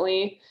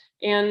constantly.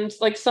 And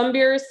like, some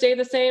beers stay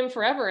the same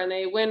forever and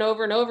they win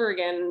over and over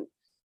again.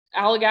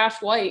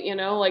 Allagash White,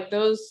 like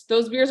those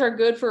beers are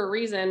good for a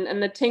reason.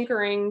 And the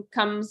tinkering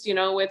comes,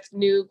 with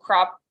new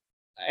crop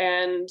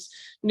and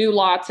new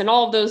lots and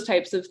all of those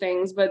types of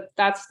things. But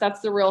that's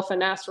the real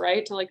finesse,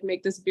 right? To like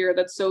make this beer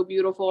that's so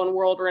beautiful and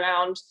world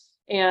renowned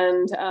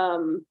and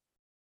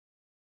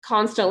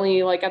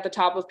constantly like at the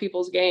top of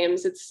people's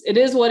games. It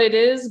is what it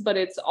is, but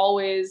it's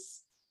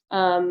always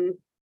current,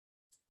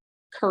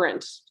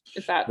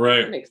 if that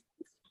makes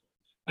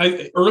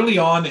sense. Early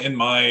on in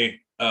my,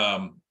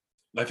 I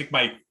think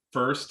my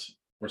first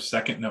or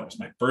second, no, it was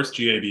my first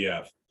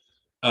GABF.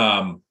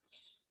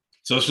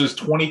 So this was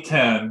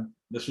 2010.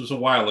 This was a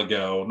while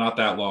ago, not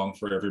that long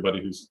for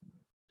everybody who's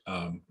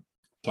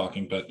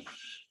talking, but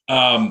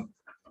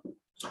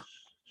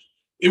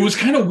it was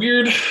kind of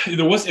weird.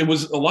 It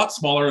was a lot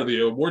smaller.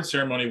 The award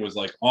ceremony was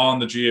like on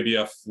the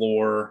GABF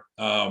floor.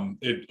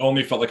 It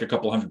only felt like a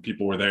couple hundred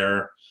people were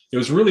there. It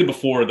was really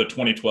before the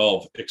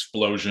 2012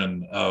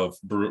 explosion of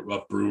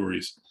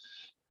breweries.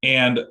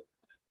 And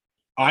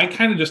I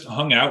kind of just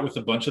hung out with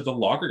a bunch of the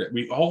lager guys.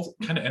 We all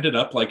kind of ended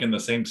up like in the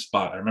same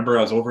spot. I remember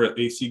I was over at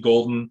AC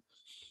Golden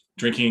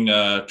drinking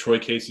Troy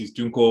Casey's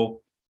Dunkel,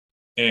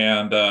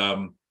 and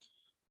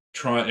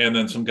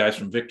then some guys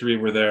from Victory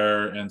were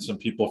there, and some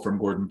people from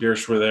Gordon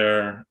Biersch were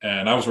there.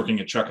 And I was working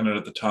at Chuckin' It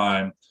at the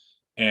time,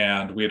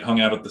 and we had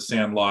hung out at the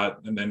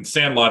Sandlot. And then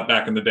Sandlot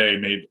back in the day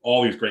made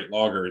all these great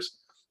lagers,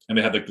 and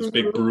they had like this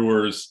big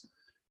brewers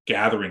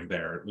gathering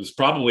there. It was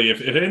probably,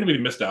 if anybody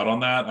missed out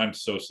on that, I'm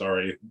so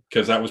sorry,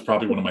 because that was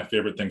probably one of my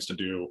favorite things to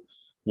do,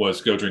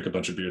 was go drink a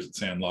bunch of beers at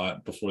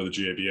Sandlot before the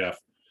GABF.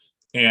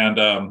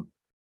 And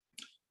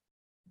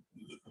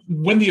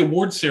when the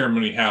award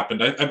ceremony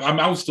happened,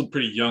 I was still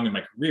pretty young in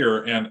my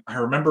career, and I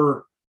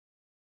remember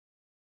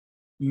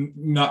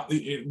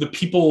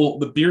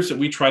the beers that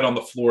we tried on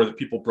the floor that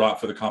people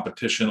brought for the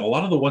competition, a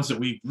lot of the ones that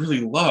we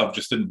really loved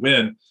just didn't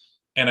win.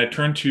 And I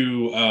turned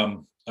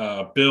to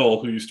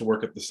Bill, who used to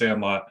work at the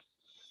Sandlot,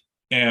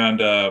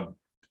 and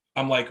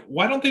I'm like,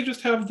 why don't they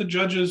just have the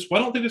judges? Why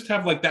don't they just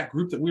have like that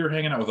group that we were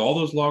hanging out with, all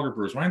those lager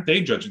brewers? Why aren't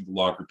they judging the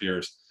lager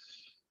beers?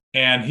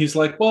 And he's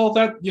like, well,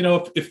 that,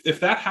 if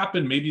that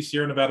happened, maybe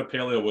Sierra Nevada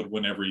Pale Ale would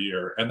win every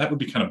year, and that would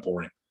be kind of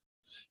boring.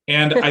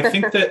 And I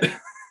think that,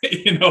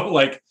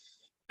 I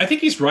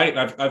think he's right.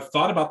 I've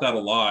thought about that a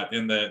lot,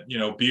 in that,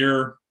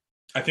 beer,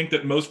 I think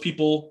that most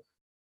people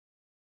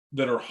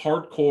that are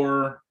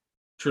hardcore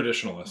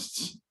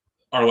traditionalists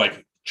are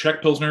like,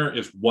 Czech Pilsner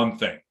is one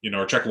thing,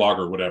 or Czech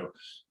lager, whatever.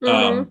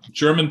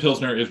 German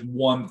Pilsner is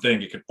one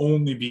thing. It can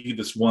only be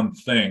this one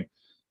thing.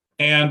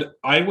 And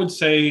I would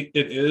say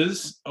it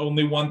is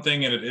only one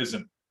thing, and it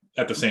isn't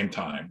at the same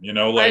time,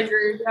 I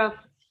agree, yeah.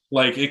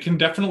 Like, it can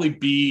definitely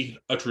be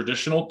a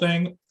traditional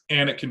thing,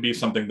 and it can be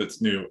something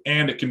that's new,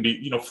 and it can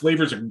be,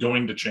 flavors are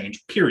going to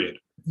change, period.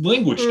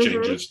 Language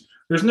changes.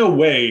 There's no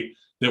way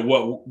that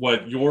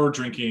what you're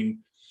drinking,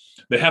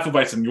 the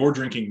Hefeweizen you're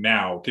drinking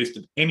now,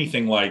 tasted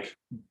anything like,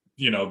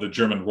 the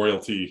German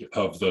royalty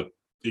of the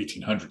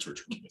 1800s we're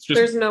drinking. It's just,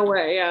 there's no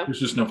way, yeah. There's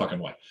just no fucking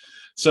way.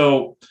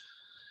 So,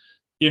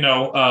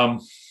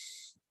 that's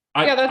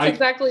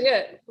exactly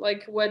it.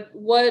 Like,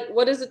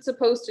 what is it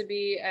supposed to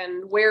be,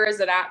 and where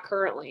is it at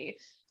currently?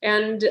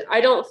 And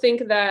I don't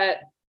think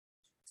that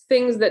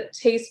things that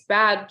taste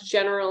bad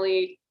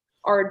generally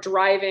are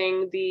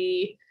driving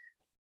the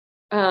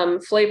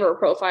flavor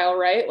profile,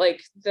 right?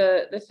 Like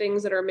the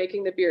things that are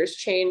making the beers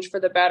change for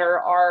the better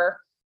I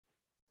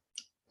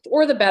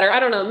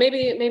don't know,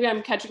 maybe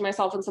I'm catching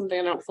myself in something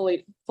I don't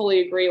fully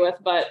agree with,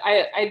 but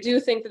I do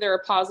think that there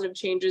are positive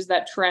changes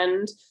that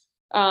trend,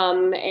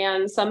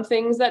 and some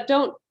things that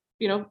don't.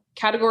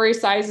 Category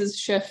sizes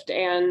shift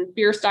and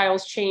beer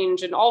styles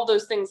change, and all of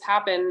those things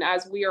happen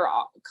as we are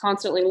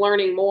constantly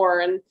learning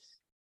more. And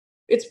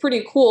it's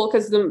pretty cool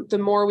because the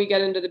more we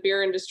get into the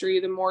beer industry,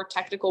 the more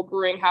technical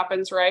brewing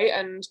happens, right?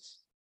 And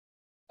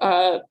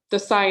the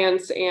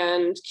science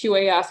and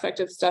QA aspect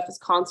of stuff is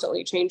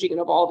constantly changing and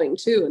evolving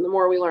too. And the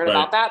more we learn Right.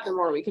 about that, the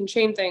more we can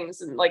change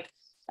things. And like,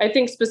 I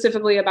think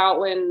specifically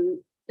about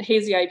when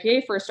hazy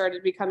IPA first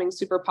started becoming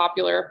super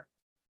popular,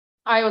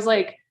 I was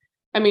like,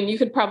 I mean, you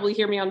could probably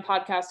hear me on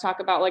podcasts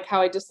talk about like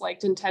how I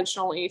disliked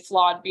intentionally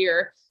flawed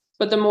beer.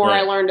 But the more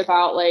I Right. learned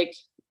about like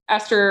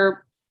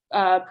ester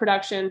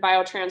production,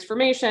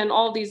 biotransformation,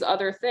 all these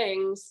other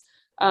things,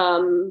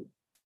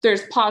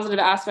 there's positive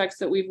aspects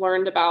that we've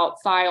learned about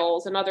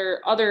styles and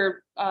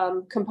other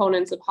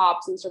components of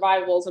hops and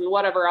survivals and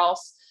whatever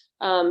else,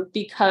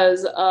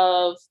 because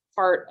of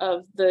part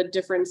of the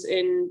difference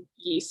in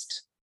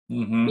yeast.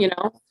 Mm-hmm.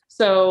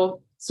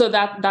 So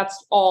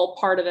that's all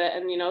part of it.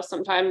 And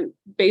sometimes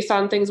based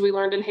on things we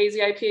learned in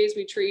hazy IPAs,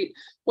 we treat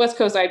West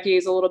Coast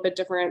IPAs a little bit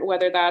different,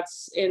 whether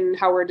that's in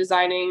how we're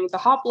designing the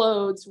hop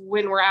loads,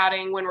 when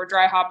we're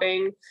dry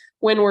hopping,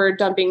 when we're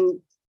dumping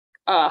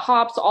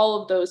hops,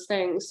 all of those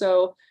things.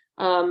 So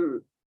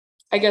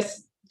I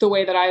guess the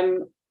way that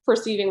I'm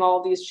perceiving all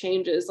of these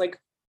changes, like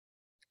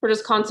we're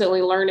just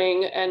constantly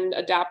learning and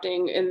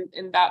adapting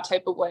in that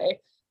type of way.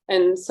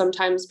 And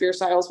sometimes beer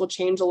styles will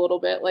change a little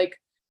bit. Like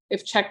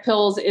if Czech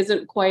Pils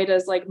isn't quite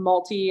as like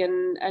malty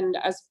and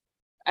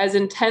as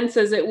intense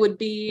as it would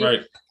be,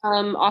 Right.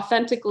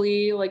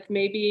 Authentically, like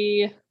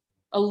maybe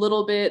a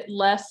little bit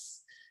less,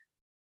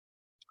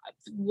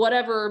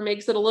 whatever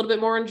makes it a little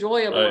bit more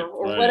enjoyable,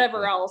 or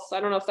whatever else.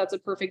 I don't know if that's a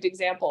perfect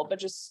example, but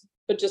just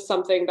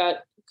something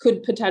that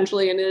could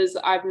potentially and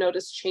I've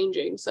noticed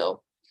changing.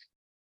 So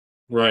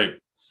Right.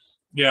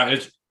 Yeah,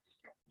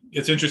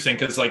 it's interesting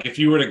because like if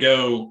you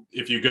go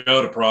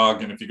to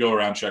Prague and if you go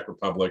around Czech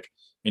Republic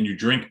and you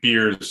drink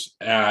beers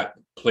at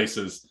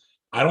places,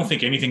 I don't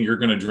think anything you're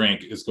going to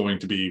drink is going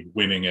to be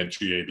winning at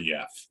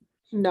GABF.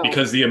 No.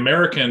 Because the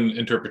American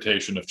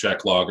interpretation of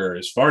Czech lager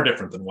is far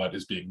different than what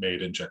is being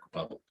made in Czech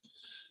Republic.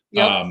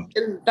 Yep.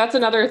 And that's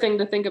another thing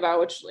to think about,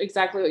 which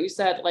exactly what you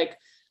said, like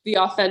the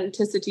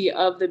authenticity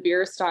of the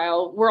beer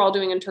style. We're all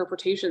doing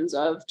interpretations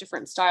of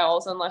different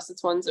styles, unless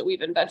it's ones that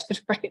we've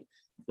invented, right?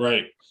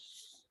 Right.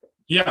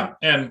 Yeah.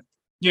 And,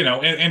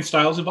 and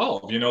styles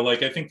evolve,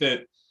 like I think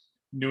that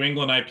New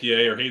England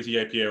IPA or hazy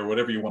IPA or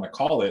whatever you want to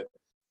call it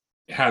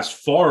has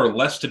far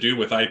less to do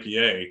with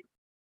IPA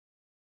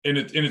in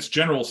its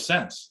general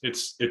sense.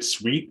 It's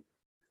sweet.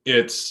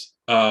 It's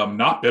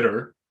not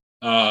bitter.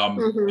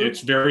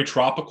 It's very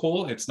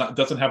tropical.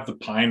 Doesn't have the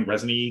pine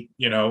resiny,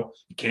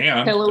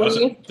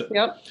 Pillowy.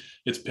 Yep.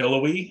 It's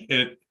pillowy.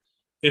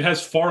 It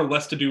has far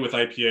less to do with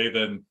IPA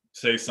than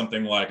say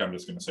something like, I'm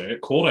just going to say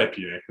it, cold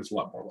IPA is a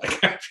lot more like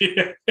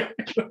IPA.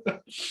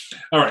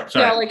 All right.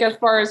 Sorry. Yeah. Like as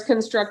far as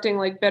constructing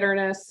like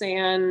bitterness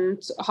and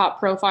hop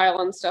profile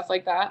and stuff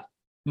like that.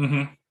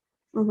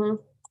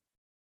 Mm-hmm.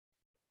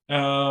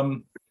 Mm-hmm.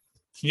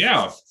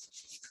 Yeah.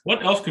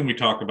 What else can we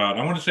talk about?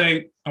 I want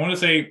to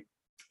say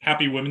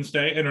Happy Women's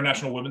Day,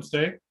 International Women's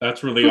Day.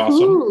 That's really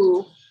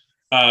awesome.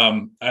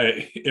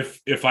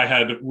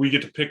 We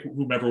get to pick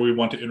whomever we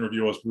want to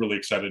interview. I was really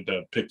excited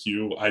to pick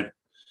you.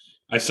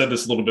 I said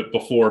this a little bit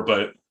before,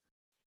 but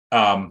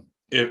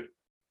if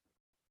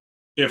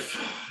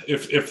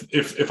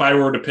I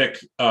were to pick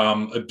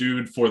a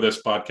dude for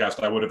this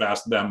podcast, I would have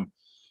asked them,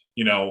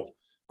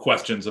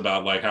 questions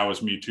about like how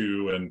is Me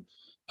Too and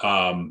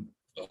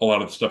a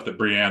lot of the stuff that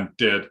Brianne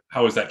did.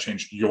 How has that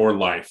changed your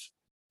life?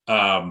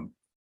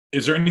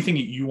 Is there anything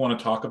that you want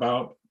to talk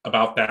about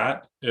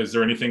that? Is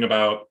there anything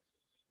about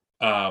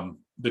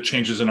the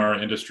changes in our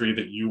industry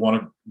that you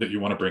want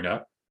to bring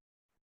up?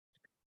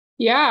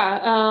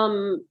 Yeah,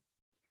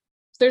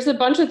 there's a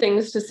bunch of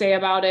things to say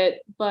about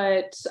it,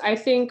 but I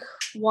think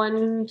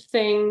one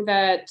thing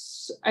that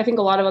I think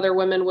a lot of other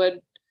women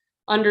would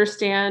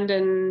understand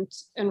and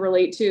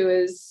relate to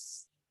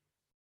is,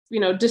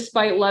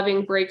 despite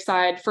loving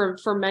Breakside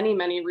for many,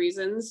 many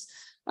reasons,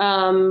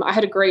 I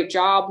had a great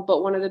job,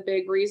 but one of the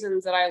big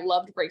reasons that I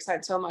loved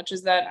Breakside so much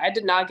is that I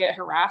did not get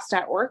harassed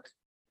at work.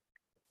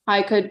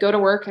 I could go to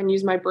work and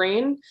use my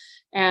brain,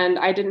 and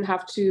I didn't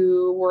have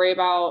to worry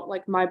about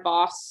like my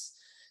boss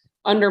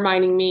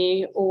undermining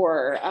me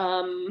or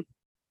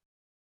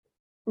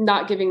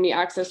not giving me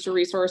access to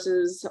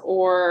resources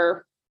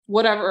or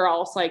whatever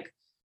else. Like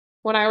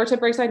when I worked at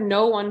Breakside,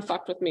 no one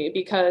fucked with me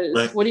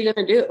because What are you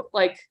going to do?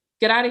 Like,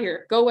 get out of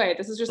here, go away.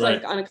 This is just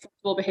like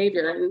unacceptable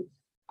behavior. And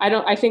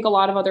I think a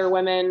lot of other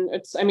women,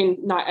 it's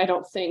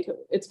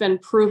been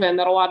proven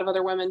that a lot of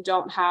other women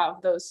don't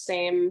have those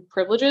same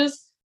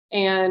privileges.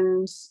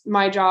 And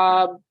my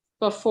job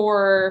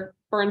before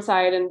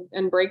Burnside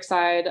and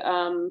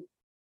Breakside,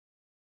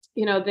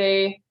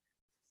 they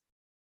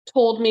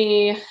told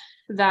me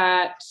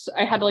that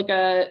I had like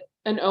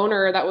an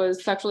owner that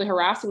was sexually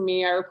harassing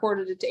me. I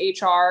reported it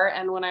to HR.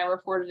 And when I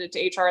reported it to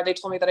HR, they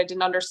told me that I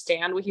didn't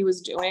understand what he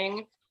was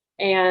doing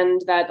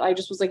and that I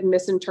just was like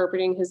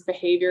misinterpreting his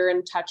behavior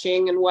and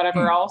touching and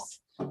whatever else.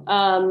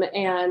 And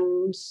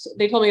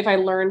they told me if I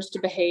learned to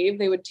behave,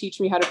 they would teach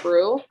me how to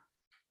brew.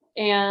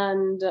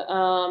 And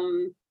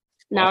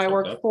now I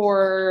work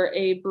for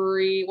a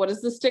brewery. What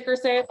does the sticker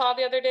say I saw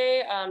the other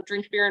day?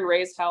 Drink beer and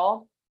raise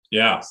hell.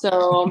 Yeah.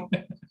 So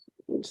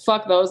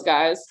fuck those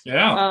guys.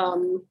 Yeah.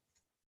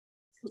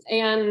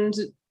 And,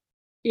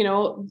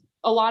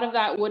 a lot of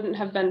that wouldn't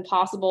have been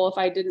possible if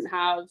I didn't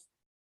have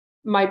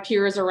my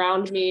peers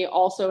around me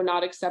also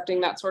not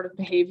accepting that sort of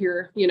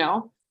behavior,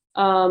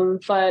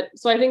 But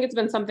so I think it's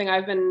been something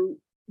I've been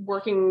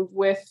working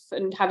with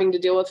and having to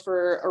deal with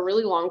for a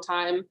really long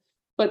time.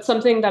 But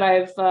something that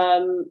I've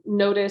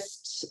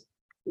noticed,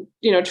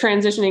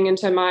 transitioning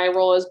into my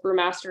role as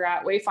brewmaster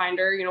at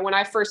Wayfinder, when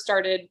I first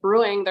started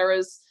brewing, there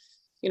was,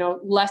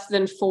 less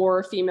than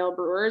 4 female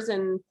brewers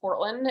in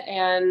Portland.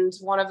 And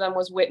one of them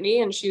was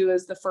Whitney, and she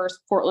was the first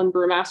Portland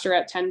brewmaster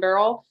at 10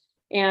 Barrel.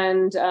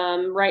 And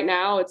right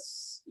now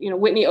it's,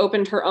 Whitney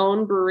opened her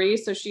own brewery.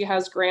 So she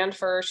has Grand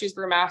Fir, she's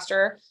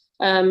brewmaster.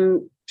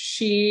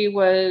 She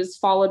was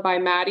followed by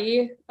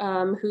Maddie,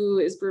 who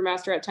is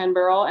brewmaster at 10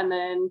 Barrel. And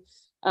then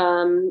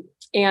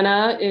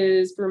Anna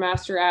is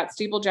brewmaster at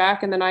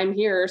Steeplejack. And then I'm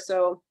here.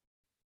 So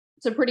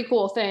it's a pretty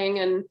cool thing.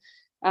 And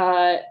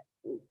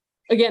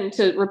again,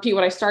 to repeat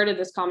what I started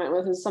this comment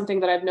with, is something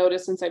that I've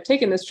noticed since I've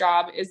taken this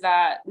job is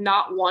that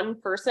not one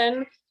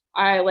person,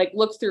 I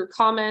look through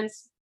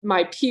comments,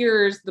 my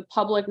peers, the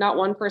public, not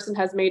one person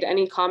has made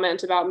any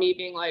comment about me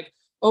being like,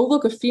 oh,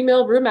 look, a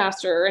female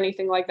brewmaster or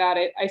anything like that.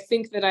 I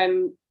think that I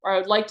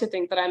would like to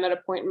think that I'm at a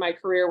point in my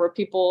career where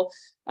people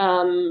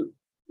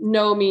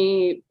know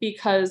me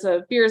because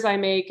of beers I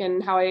make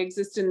and how I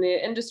exist in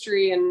the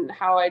industry and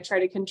how I try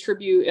to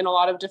contribute in a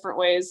lot of different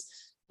ways,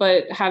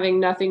 but having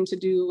nothing to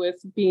do with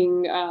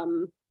being,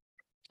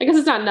 I guess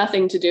it's not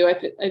nothing to do.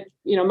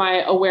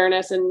 My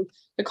awareness and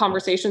the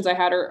conversations I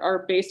had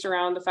are based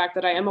around the fact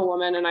that I am a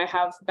woman and I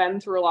have been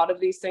through a lot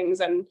of these things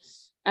and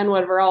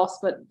whatever else,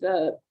 but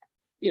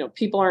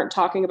people aren't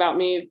talking about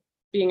me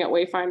being at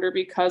Wayfinder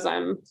because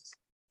I'm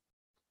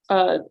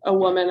a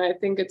woman. I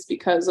think it's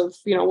because of,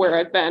 where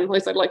I've been. At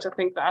least I'd like to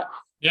think that.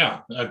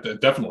 Yeah, it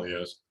definitely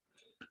is.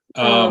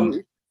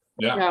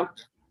 Yeah.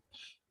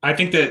 I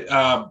think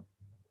that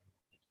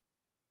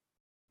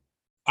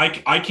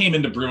I came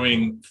into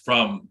brewing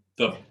from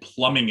the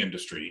plumbing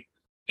industry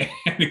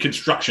and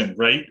construction,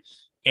 right?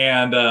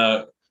 And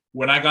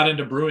when I got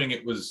into brewing,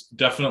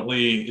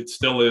 it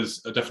still is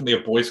definitely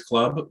a boys'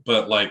 club,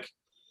 but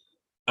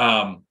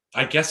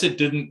I guess it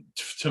didn't,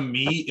 to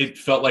me, it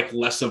felt like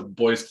less of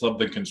boys' club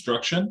than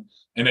construction.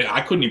 And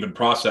I couldn't even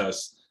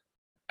process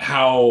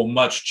how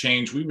much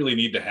change we really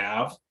need to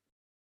have.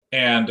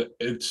 And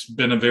it's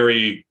been a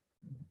very,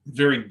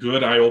 very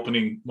good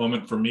eye-opening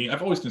moment for me.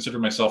 I've always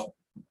considered myself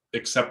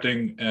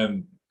accepting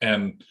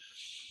and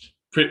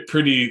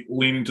pretty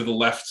leaning to the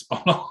left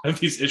on all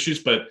of these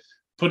issues, but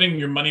putting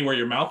your money where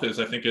your mouth is,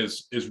 I think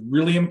is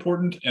really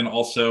important. And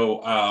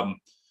also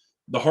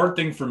the hard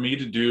thing for me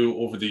to do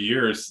over the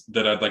years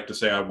that I'd like to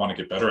say I want to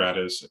get better at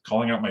is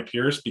calling out my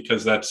peers,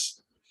 because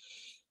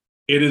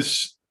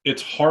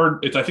it's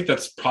hard. I think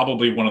that's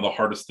probably one of the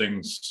hardest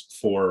things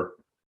for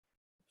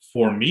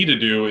me to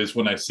do, is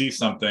when I see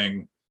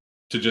something,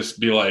 to just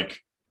be like,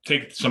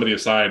 take somebody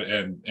aside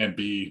and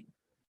be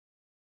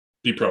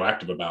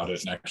proactive about it,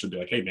 and actually be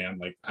like, hey man,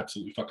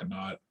 absolutely fucking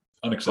not,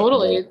 unacceptable.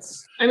 Totally.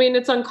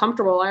 It's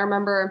uncomfortable. I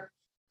remember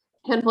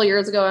a handful of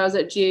years ago, I was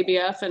at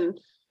GABF and,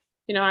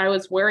 I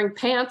was wearing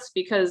pants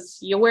because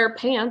you wear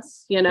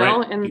pants,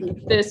 Right.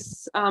 And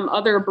this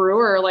other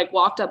brewer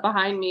walked up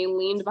behind me,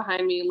 leaned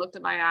behind me, looked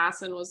at my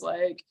ass and was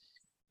like,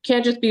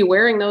 can't just be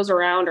wearing those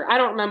around, or I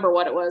don't remember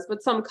what it was,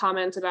 but some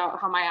comment about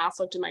how my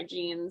ass looked in my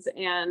jeans.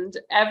 And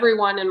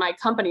everyone in my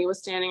company was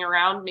standing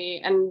around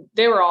me and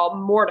they were all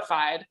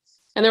mortified.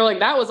 And they were like,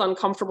 that was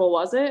uncomfortable,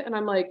 was it? And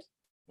I'm like,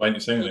 why didn't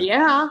you say anything?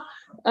 Yeah,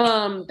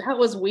 that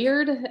was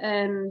weird.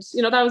 And,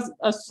 that was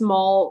a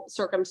small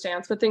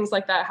circumstance, but things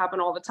like that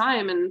happen all the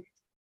time. And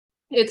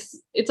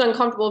it's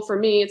uncomfortable for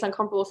me. It's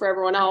uncomfortable for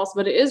everyone else,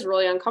 but it is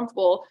really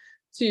uncomfortable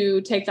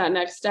to take that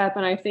next step.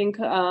 And I think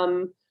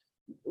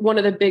one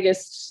of the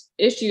biggest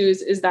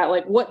issues is that,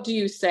 what do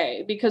you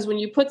say? Because when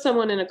you put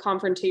someone in a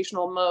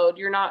confrontational mode,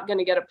 you're not going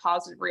to get a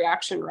positive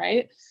reaction,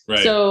 right?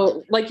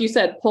 So like you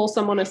said, pull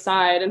someone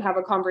aside and have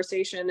a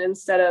conversation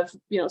instead of,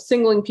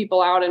 singling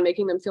people out and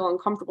making them feel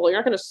uncomfortable. You're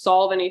not going to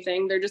solve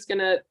anything. They're just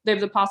they have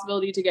the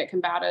possibility to get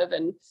combative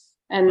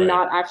and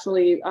not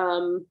actually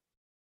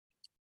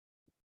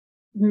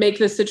make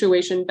the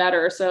situation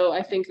better. So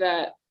I think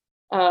that,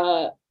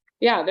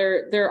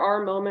 there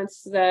are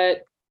moments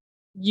that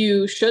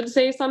you should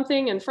say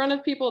something in front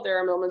of people. There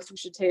are moments you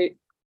should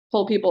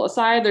pull people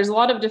aside. There's a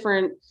lot of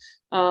different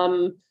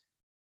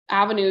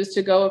avenues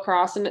to go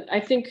across. And I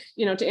think,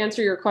 to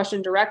answer your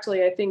question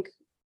directly, I think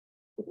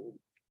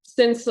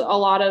since a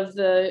lot of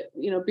the,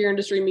 beer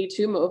industry Me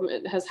Too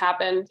movement has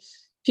happened,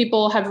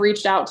 people have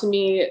reached out to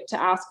me to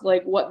ask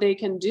like what they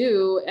can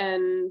do.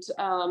 And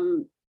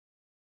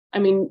I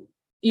mean,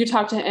 you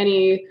talk to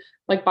any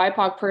like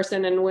BIPOC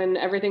person, and when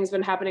everything's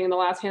been happening in the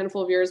last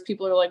handful of years,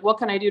 people are like, what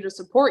can I do to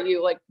support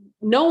you? Like,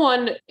 no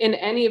one in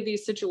any of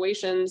these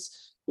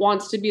situations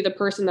wants to be the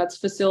person that's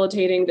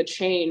facilitating the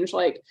change.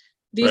 Like,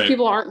 these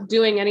people aren't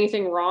doing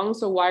anything wrong,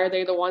 so why are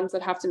they the ones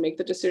that have to make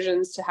the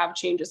decisions to have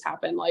changes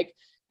happen? Like,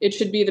 it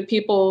should be the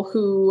people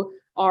who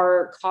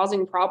are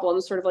causing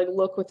problems sort of like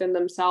look within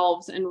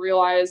themselves and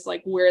realize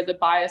like where the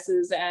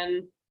biases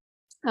and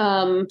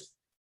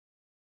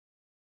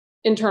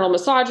internal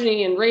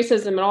misogyny and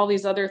racism and all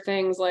these other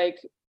things, like,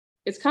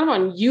 it's kind of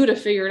on you to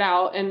figure it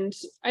out. And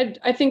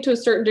I think to a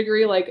certain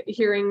degree, like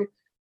hearing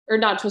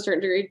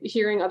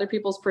other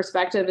people's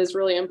perspective is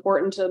really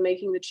important to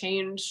making the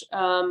change.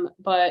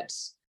 But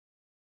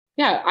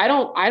yeah, I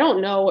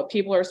don't know what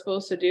people are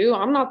supposed to do.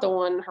 I'm not the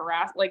one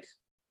harassed. Like,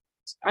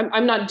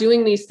 I'm not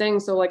doing these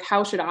things. So like,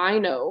 how should I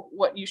know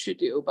what you should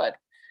do? But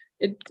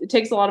it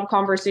takes a lot of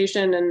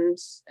conversation,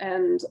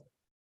 and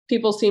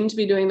people seem to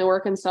be doing the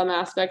work in some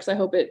aspects. I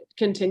hope it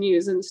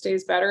continues and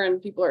stays better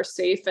and people are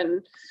safe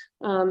and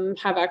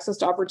have access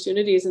to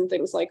opportunities and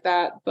things like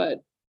that.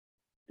 But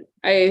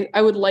I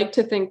would like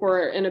to think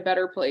we're in a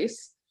better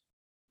place.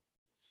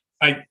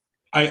 I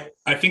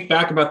think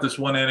back about this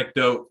one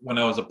anecdote when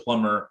I was a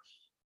plumber,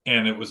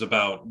 and it was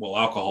about,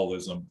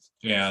 alcoholism.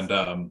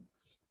 And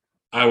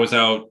I was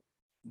out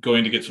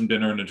going to get some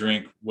dinner and a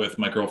drink with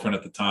my girlfriend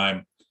at the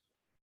time.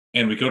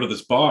 And we go to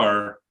this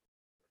bar,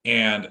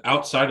 and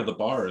outside of the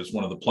bar is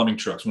one of the plumbing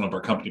trucks, one of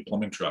our company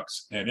plumbing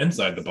trucks. And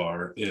inside the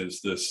bar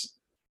is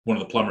one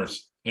of the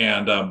plumbers.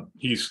 And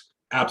he's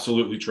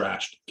absolutely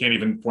trashed. Can't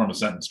even form a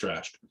sentence,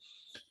 trashed.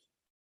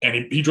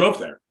 And he drove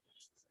there.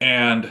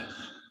 And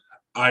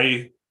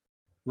I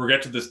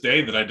regret to this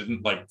day that I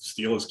didn't like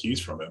steal his keys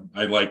from him.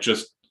 I like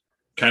just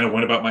kind of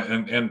went about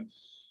and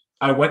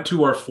I went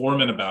to our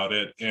foreman about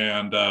it,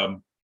 and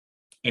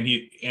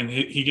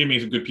he gave me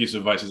a good piece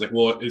of advice. He's like,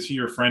 well, is he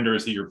your friend or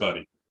is he your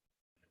buddy?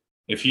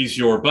 If he's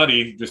your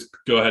buddy, just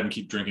go ahead and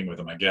keep drinking with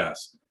him, I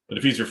guess. But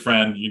if he's your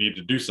friend, you need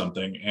to do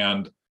something.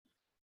 And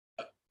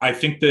I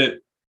think that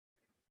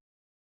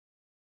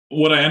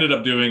what I ended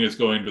up doing is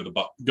going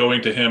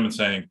to him and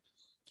saying,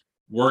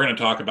 we're going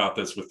to talk about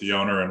this with the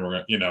owner, and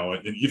we're going to,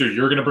 and either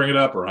you're going to bring it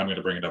up or I'm going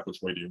to bring it up.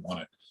 Which way do you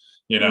want it?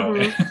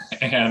 Mm-hmm.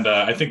 And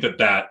I think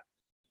that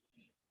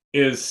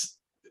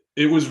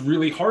it was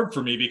really hard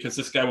for me because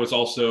this guy was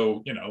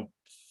also,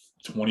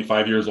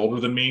 25 years older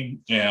than me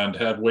and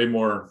had way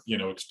more,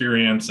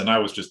 experience. And I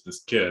was just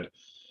this kid,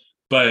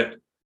 but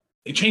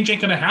change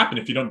ain't going to happen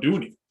if you don't do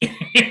anything,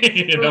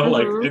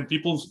 mm-hmm. And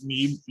people's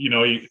need,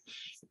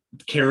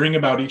 caring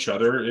about each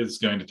other is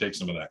going to take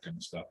some of that kind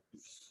of stuff.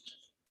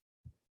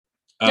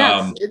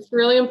 Yes, it's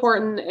really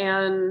important.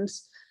 And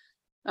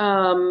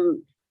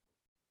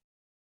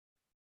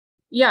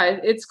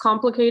it's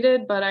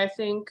complicated, but I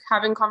think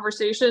having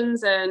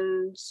conversations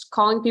and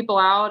calling people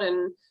out,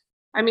 and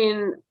I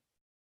mean,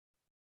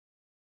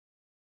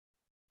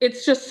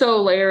 it's just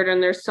so layered,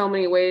 and there's so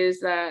many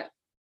ways that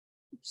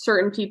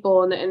certain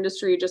people in the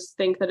industry just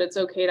think that it's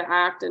okay to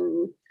act.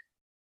 And,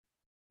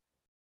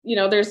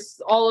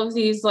 there's all of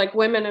these like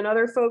women and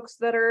other folks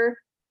that are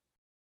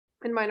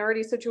in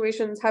minority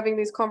situations having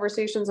these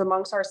conversations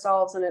amongst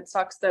ourselves. And it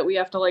sucks that we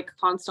have to like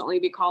constantly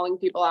be calling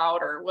people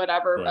out or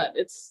whatever, right.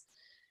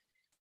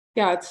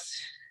 But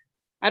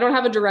I don't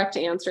have a direct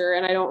answer,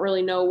 and I don't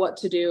really know what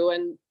to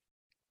do.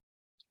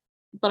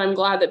 But I'm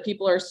glad that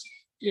people are,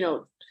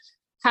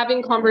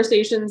 having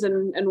conversations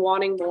and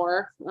wanting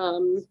more.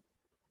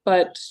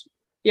 But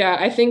yeah,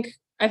 I think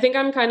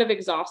I'm kind of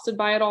exhausted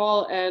by it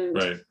all. And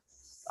right.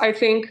 I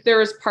think there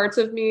was parts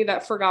of me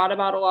that forgot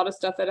about a lot of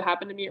stuff that had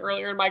happened to me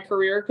earlier in my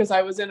career, because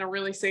I was in a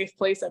really safe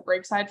place at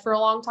Breakside for a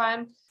long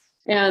time.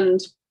 And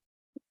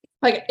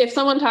like, if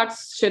someone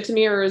talks shit to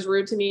me or is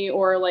rude to me,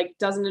 or like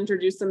doesn't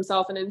introduce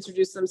themselves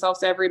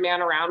to every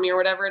man around me or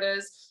whatever it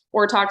is,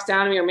 or talks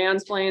down to me or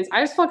mansplains,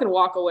 I just fucking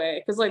walk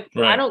away. Cause like,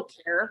 right. I don't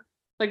care.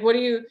 Like, what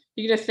you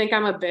just think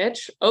I'm a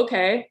bitch?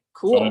 Okay,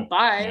 cool.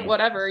 Bye. Yeah.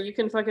 Whatever. You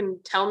can fucking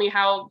tell me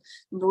how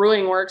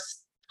brewing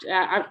works.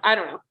 I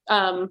don't know.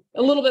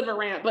 A little bit of a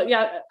rant, but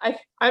yeah,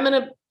 I'm in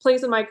a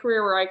place in my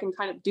career where I can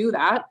kind of do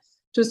that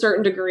to a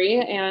certain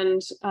degree.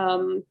 And,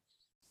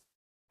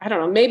 I don't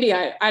know, maybe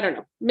I don't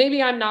know.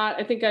 Maybe I'm not,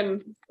 I think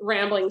I'm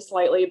rambling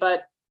slightly,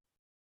 but,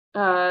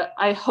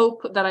 I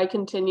hope that I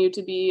continue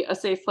to be a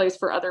safe place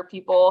for other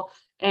people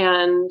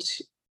and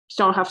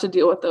don't have to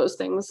deal with those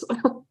things.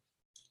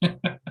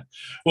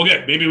 Well,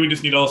 yeah, maybe we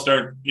just need to all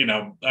start,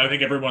 I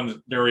think everyone's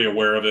very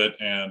aware of it.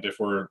 And if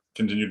we're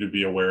continue to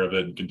be aware of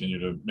it and continue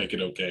to make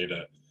it okay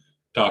to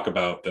talk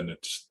about,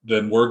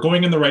 then we're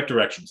going in the right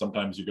direction.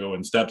 Sometimes you go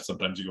in steps,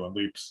 sometimes you go in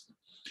leaps.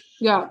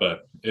 Yeah.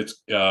 But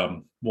it's, as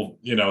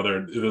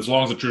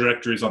long as the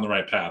trajectory is on the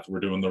right path, we're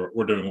doing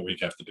what we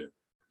have to do.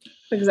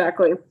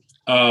 Exactly.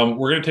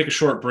 We're going to take a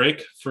short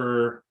break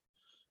for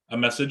a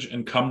message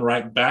and come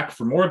right back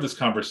for more of this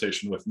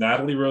conversation with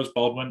Natalie Rose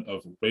Baldwin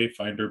of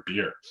Wayfinder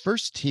Beer.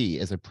 First Tea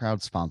is a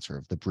proud sponsor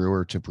of the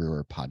Brewer to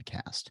Brewer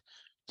podcast.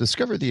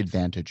 Discover the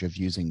advantage of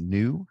using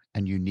new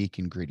and unique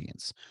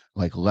ingredients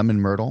like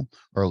lemon myrtle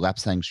or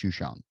lapsang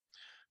souchong.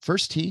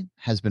 First Tea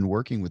has been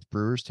working with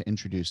brewers to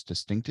introduce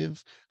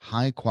distinctive,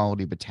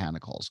 high-quality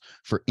botanicals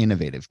for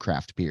innovative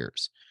craft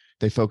beers.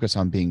 They focus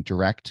on being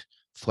direct,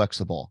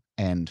 flexible,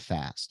 and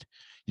fast.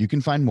 You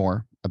can find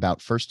more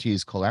about First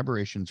Tea's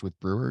collaborations with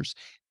brewers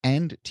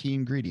and tea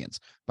ingredients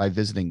by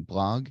visiting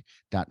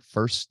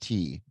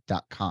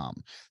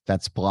blog.firsttea.com.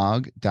 That's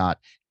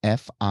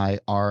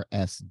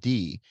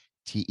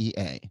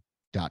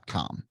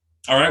blog.firsdtea.com.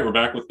 All right, we're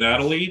back with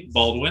Natalie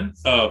Baldwin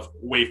of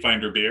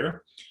Wayfinder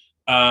Beer.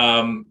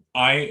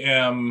 I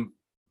am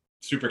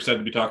super excited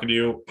to be talking to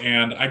you.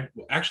 And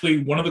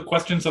one of the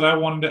questions that I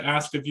wanted to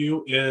ask of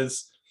you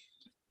is,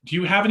 do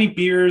you have any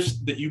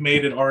beers that you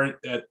made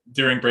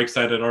during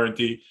Breakside at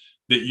R&D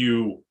that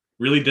you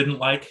really didn't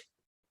like?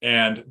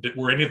 And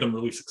were any of them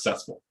really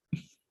successful?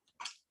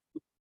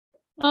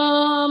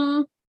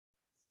 Um,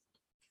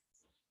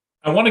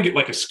 I want to get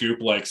like a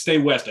scoop, like Stay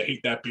West, I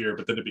hate that beer,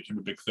 but then it became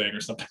a big thing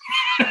or something.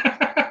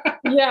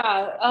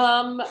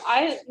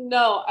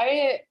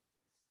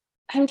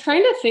 I'm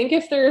trying to think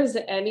if there's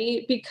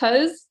any,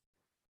 because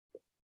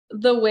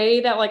the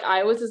way that like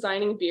I was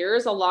designing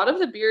beers, a lot of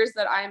the beers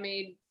that I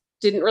made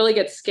didn't really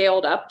get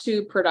scaled up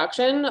to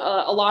production.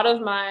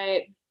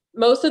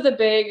 Most of the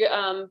big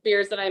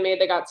beers that I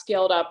made that got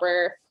scaled up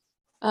were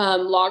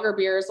lager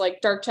beers like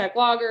Dark Czech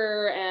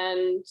Lager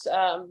and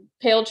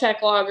Pale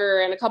Czech Lager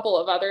and a couple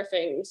of other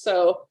things.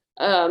 So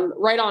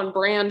right on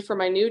brand for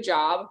my new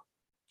job.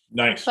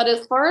 Nice. But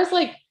as far as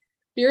like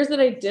beers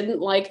that I didn't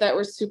like that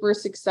were super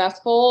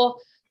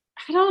successful,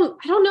 I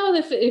don't know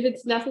if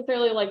it's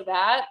necessarily like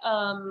that.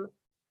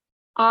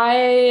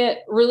 I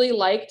really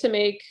like to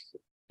make,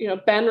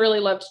 Ben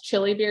really loved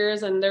chili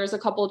beers, and there was a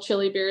couple of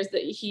chili beers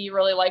that he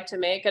really liked to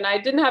make, and I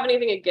didn't have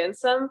anything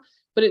against them,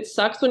 but it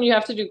sucks when you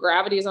have to do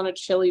gravities on a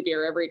chili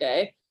beer every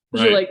day.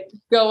 Right. You like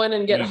go in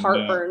and get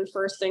heartburn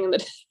first thing in the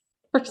day.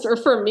 Or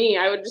for me,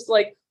 I would just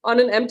like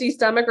on an empty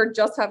stomach or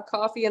just have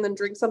coffee and then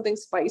drink something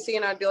spicy,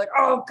 and I'd be like,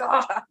 oh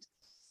God.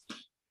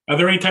 Are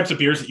there any types of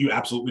beers that you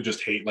absolutely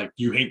just hate? Like,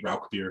 you hate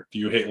Rauch beer? Do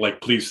you hate, like,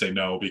 please say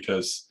no,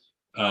 because...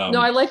 No,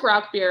 I like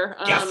Rauch beer.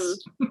 Yes.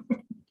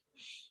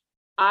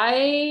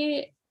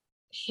 I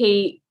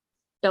hate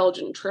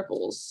Belgian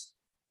triples.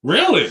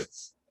 Really?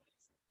 It's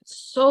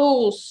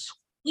so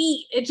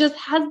sweet. It just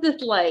has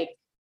this, like...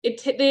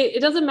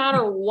 It doesn't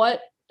matter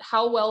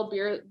how well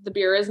the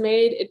beer is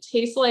made. It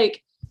tastes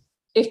like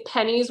if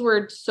pennies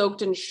were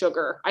soaked in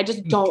sugar. I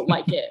just don't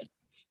like it.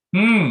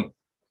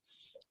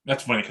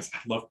 That's funny because I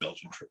love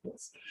Belgian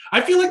triples.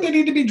 I feel like they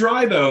need to be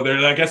dry though.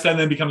 I guess that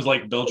then becomes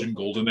like Belgian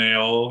golden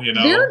ale,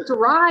 They're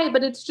dry,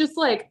 but it's just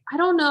like, I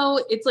don't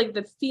know. It's like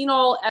the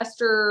phenol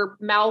ester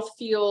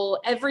mouthfeel,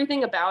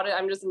 everything about it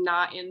I'm just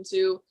not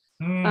into.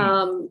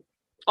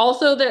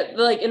 Also that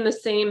like in the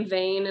same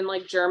vein in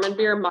like German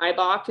beer,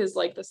 Maibach is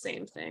like the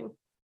same thing.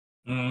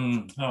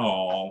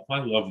 Oh,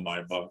 I love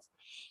Maibach.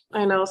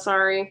 I know,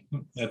 sorry.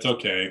 That's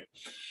okay.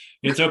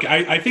 It's okay.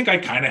 I think I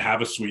kind of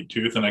have a sweet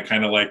tooth, and I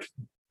kind of like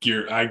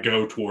I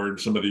go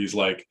towards some of these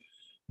like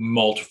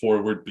malt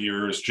forward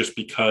beers just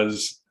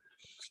because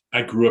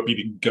I grew up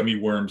eating gummy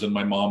worms, and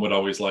my mom would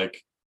always like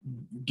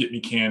get me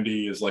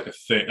candy as like a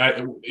thing.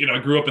 I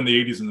grew up in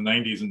the 80s and the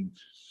 90s, and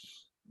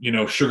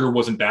sugar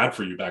wasn't bad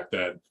for you back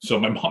then. So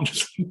my mom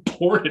just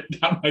poured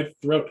it down my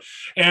throat.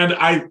 And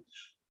I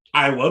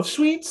love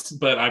sweets,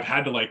 but I've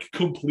had to like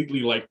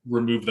completely like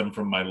remove them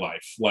from my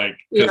life, like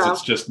because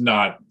it's just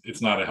not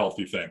a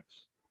healthy thing.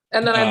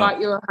 And then I bought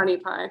you a honey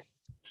pie.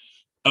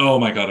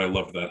 Oh my God, I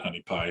loved that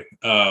honey pie.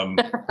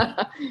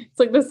 It's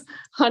like this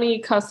honey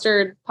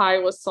custard pie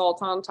with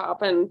salt on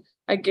top, and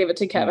I gave it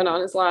to Kevin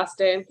on his last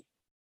day.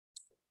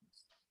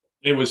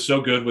 It was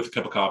so good with a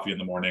cup of coffee in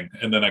the morning,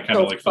 and then I kind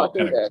of like felt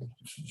kind of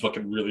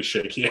fucking really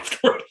shaky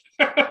afterward.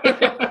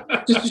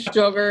 Just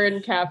sugar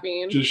and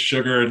caffeine. Just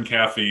sugar and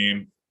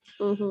caffeine.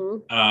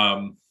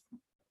 Mm-hmm.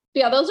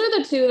 Yeah, those are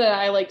the two that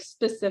I like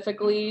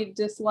specifically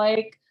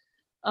dislike.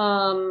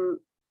 I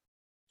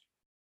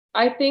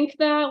think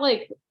that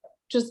like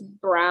just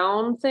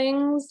brown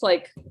things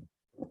like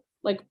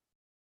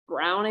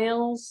brown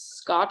ales,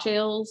 Scotch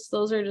ales,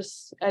 those are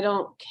just, I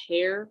don't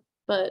care,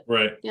 but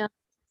right. Yeah.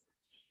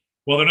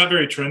 Well, they're not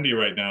very trendy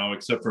right now,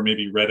 except for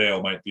maybe red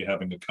ale might be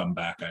having a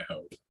comeback, I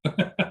hope.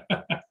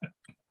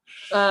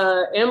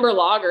 Amber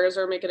lagers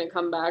are making a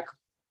comeback.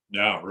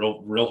 Yeah,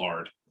 real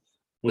hard,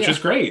 which is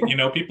great.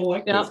 People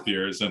like those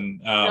beers. And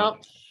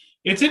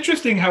it's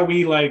interesting how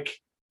we like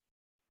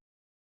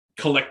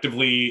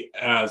collectively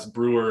as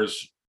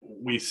brewers,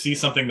 we see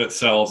something that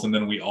sells and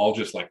then we all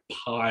just like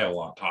pile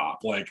on top.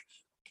 Like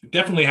it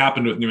definitely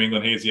happened with New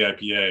England Hazy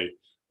IPA,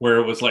 where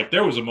it was like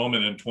there was a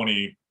moment in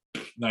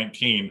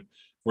 2019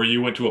 where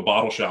you went to a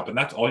bottle shop and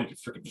that's all you could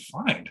freaking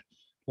find.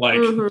 Like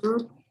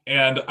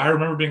And I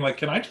remember being like,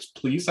 can I just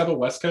please have a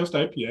West Coast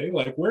IPA?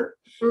 Like, where,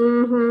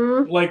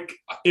 Mm-hmm. like,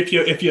 if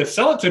you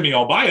sell it to me,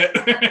 I'll buy it.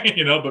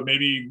 But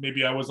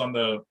maybe I was in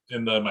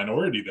the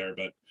minority there.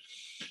 But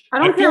I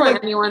I don't care feel what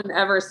like, anyone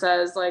ever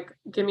says, like,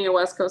 give me a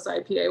West Coast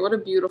IPA. What a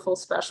beautiful,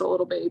 special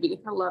little baby.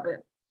 I love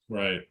it.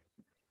 right.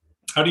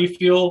 How do you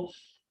feel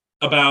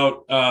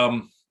about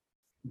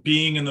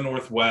being in the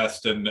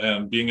Northwest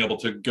and being able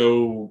to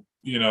go,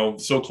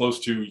 so close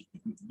to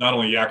not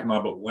only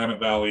Yakima but Willamette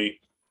Valley?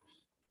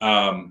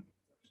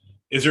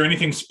 Is there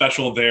anything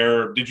special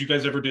there? Did you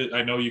guys ever did?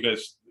 I know you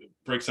guys,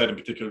 Breakside in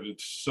particular,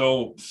 did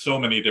so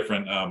many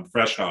different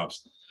fresh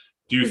hops.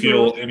 Do you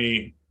feel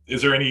any?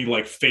 Is there any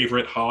like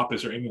favorite hop?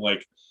 Is there any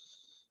like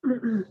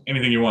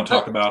anything you want to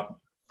talk about?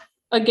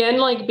 Again,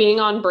 like being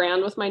on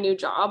brand with my new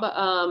job.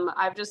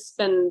 I've just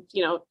been,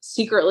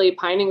 secretly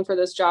pining for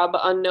this job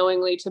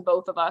unknowingly to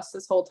both of us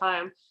this whole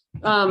time.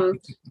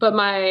 But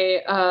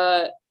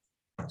my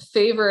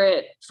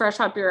favorite fresh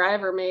hop beer I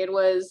ever made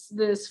was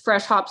this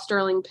fresh hop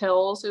Sterling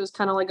Pils. It was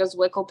kind of like a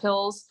Zwickel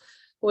Pils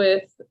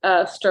with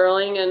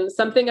Sterling, and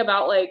something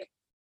about like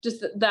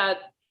just that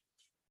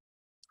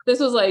this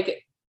was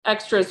like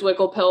extra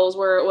Zwickel Pils,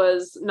 where it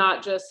was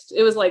not just,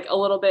 it was like a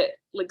little bit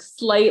like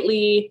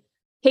slightly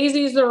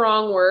hazy is the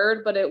wrong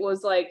word, but it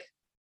was like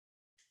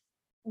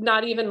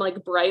not even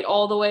like bright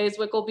all the way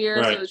Zwickel beer.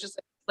 Right. So it was just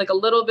like a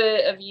little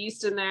bit of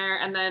yeast in there.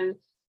 And then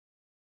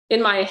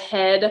in my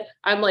head,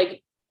 I'm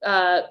like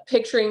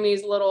picturing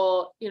these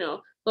little,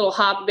 little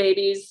hop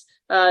babies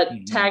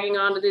tagging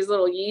onto these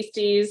little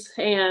yeasties,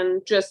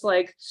 and just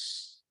like,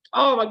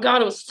 oh my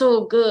God, it was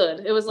so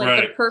good. It was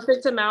like the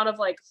perfect amount of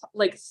like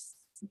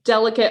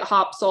delicate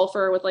hop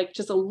sulfur with like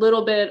just a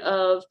little bit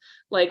of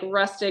like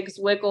rustic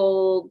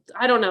Zwickel.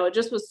 I don't know. It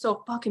just was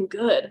so fucking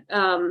good.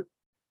 And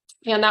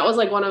that was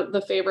like one of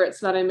the favorites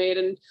that I made.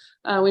 And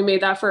we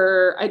made that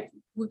we're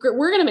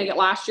going to make it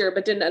last year,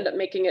 but didn't end up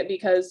making it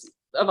because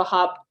of a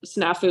hop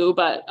snafu.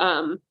 But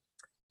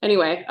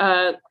anyway,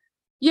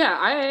 yeah,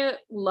 I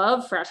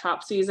love fresh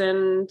hop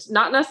season.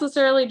 Not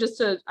necessarily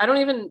I don't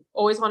even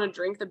always want to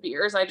drink the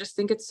beers. I just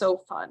think it's so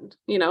fun.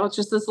 It's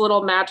just this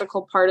little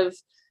magical part of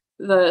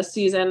the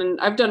season. And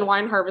I've done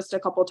wine harvest a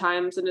couple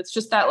times, and it's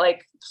just that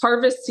like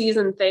harvest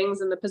season things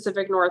in the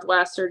Pacific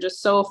Northwest are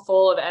just so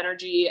full of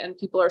energy, and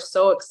people are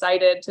so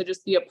excited to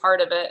just be a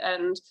part of it.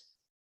 And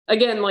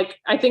again, like,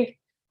 I think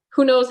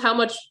who knows how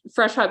much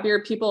fresh hop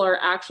beer people are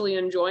actually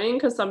enjoying,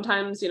 because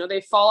sometimes,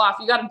 they fall off.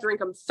 You got to drink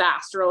them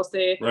fast or else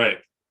they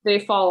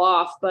fall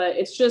off. But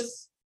it's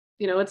just,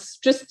 it's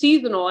just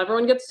seasonal.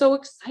 Everyone gets so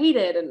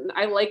excited, and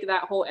I like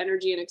that whole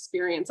energy and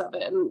experience of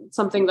it, and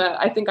something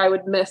that I think I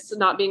would miss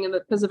not being in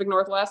the Pacific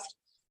Northwest.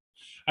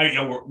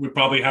 We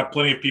probably have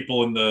plenty of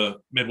people in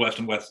the Midwest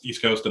and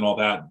East Coast and all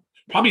that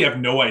probably have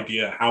no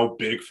idea how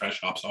big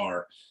fresh hops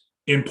are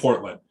in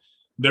Portland.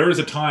 There is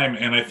a time,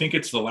 and I think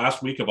it's the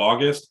last week of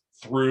August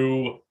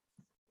through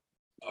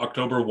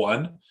October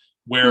 1,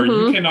 where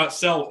you cannot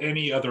sell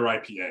any other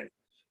IPA.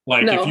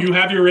 Like, if you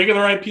have your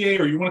regular IPA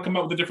or you want to come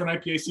up with a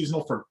different IPA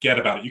seasonal, forget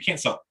about it. You can't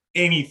sell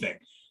anything.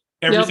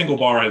 Every single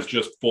bar is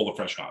just full of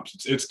fresh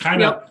hops. It's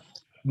kind of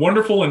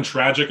wonderful and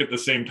tragic at the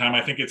same time.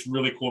 I think it's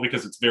really cool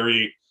because it's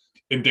very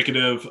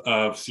indicative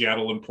of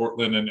Seattle and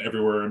Portland and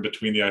everywhere in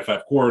between the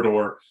I-5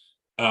 corridor,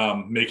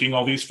 making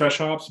all these fresh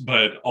hops.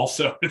 But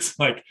also, it's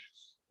like,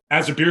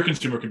 as a beer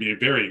consumer, can be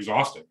very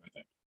exhausting, I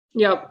think.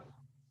 Yep.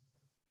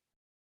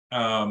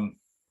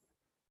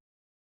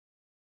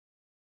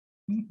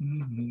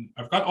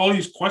 I've got all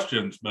these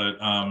questions,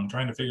 but I'm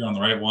trying to figure on the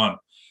right one.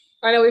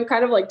 I know we've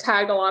kind of like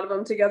tagged a lot of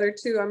them together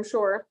too, I'm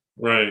sure.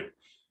 Right.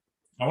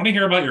 I want to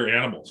hear about your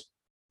animals.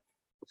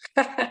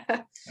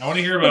 I want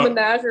to hear about the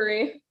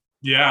menagerie.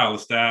 Yeah,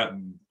 Lestat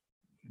and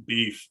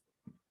beef.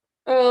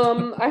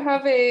 I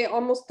have a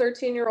almost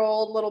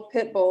 13-year-old little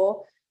pit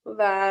bull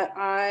that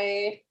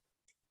I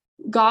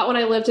got when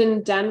I lived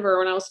in Denver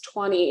when I was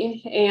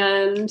 20,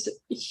 and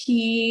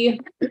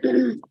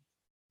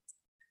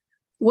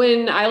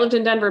when I lived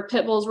in Denver,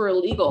 pit bulls were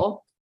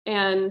illegal,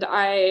 and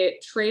I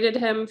traded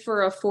him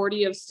for a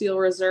 40 of Steel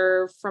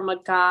Reserve from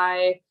a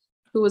guy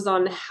who was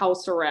on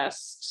house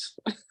arrest.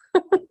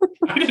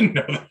 I didn't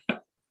know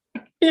that.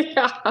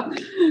 Yeah.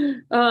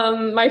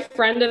 My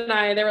friend and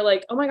I, they were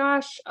like, oh my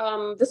gosh,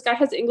 this guy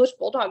has English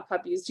Bulldog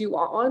puppies. Do you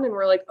want one? And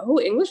we're like, oh,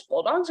 English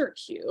Bulldogs are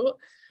cute.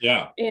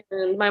 Yeah.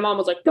 And my mom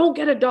was like, don't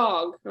get a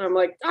dog. And I'm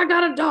like, I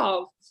got a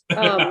dog.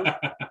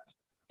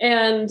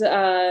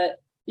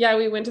 Yeah,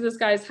 we went to this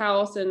guy's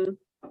house, and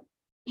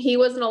he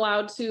wasn't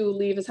allowed to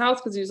leave his house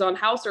because he was on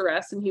house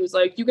arrest. And he was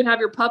like, you can have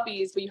your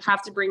puppies, but you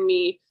have to bring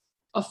me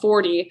a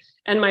 40.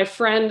 And my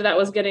friend that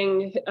was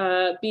getting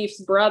Beef's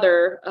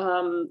brother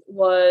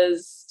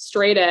was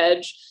straight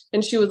edge.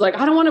 And she was like,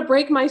 I don't want to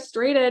break my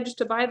straight edge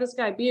to buy this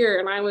guy beer.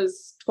 And I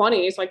was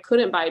 20, so I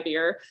couldn't buy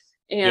beer.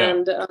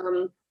 And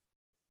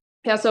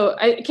so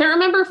I can't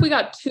remember if we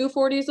got 2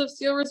 40s of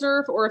Steel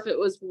Reserve or if it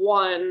was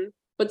one,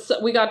 but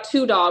we got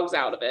 2 dogs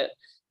out of it.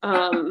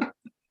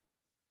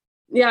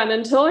 Yeah, and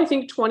until I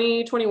think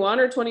 2021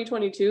 or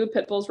 2022,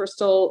 pit bulls were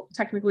still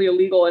technically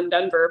illegal in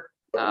Denver.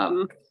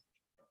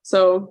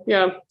 So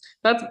yeah,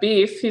 that's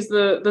Beef. He's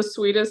the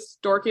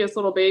sweetest, dorkiest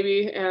little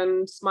baby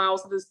and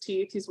smiles with his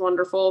teeth. He's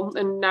wonderful.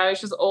 And now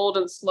he's just old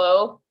and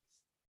slow.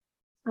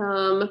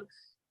 And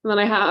then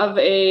I have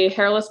a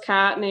hairless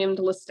cat named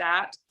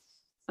Lestat,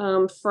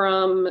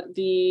 from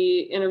the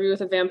Interview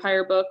with a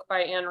Vampire book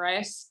by Anne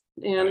Rice.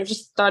 And I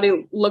just thought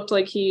he looked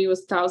like he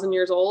was 1,000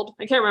 years old.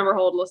 I can't remember how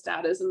old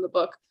Lestat is in the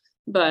book,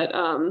 but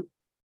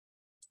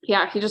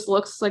yeah, he just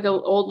looks like an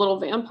old little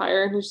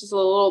vampire. He's just a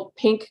little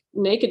pink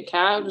naked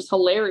cat, just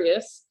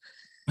hilarious.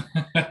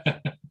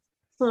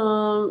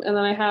 And then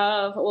I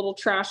have a little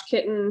trash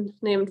kitten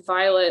named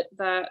Violet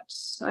that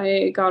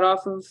I got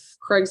off of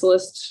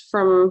Craigslist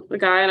from a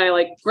guy, and I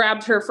like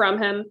grabbed her from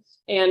him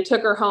and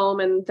took her home,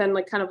 and then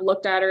like kind of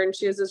looked at her, and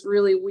she has this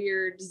really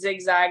weird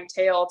zigzag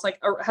tail. It's like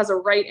has a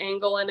right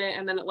angle in it,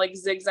 and then it like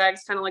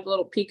zigzags, kind of like a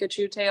little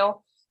Pikachu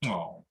tail.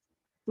 Oh,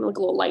 like a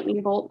little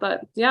lightning bolt.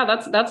 But yeah,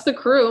 that's the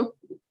crew.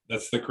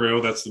 That's the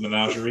crew. That's the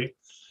menagerie.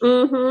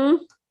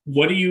 Mm-hmm.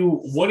 What do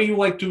you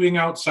like doing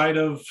outside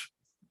of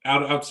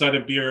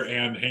beer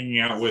and hanging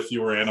out with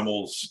your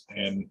animals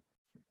and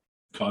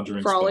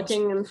conjuring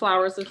frolicking spells? in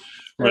flowers of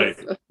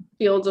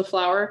fields of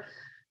flower?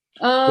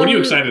 What are you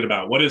excited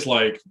about? What is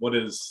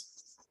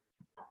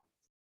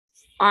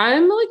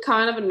I'm like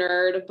kind of a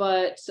nerd,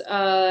 but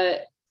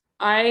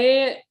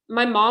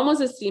my mom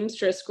was a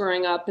seamstress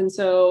growing up, and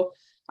so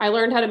I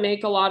learned how to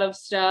make a lot of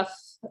stuff,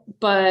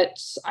 but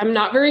I'm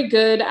not very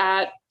good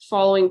at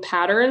following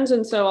patterns.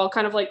 And so I'll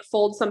kind of like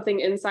fold something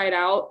inside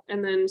out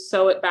and then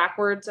sew it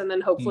backwards, and then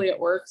hopefully it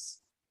works.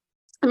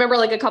 I remember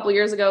like a couple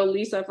years ago,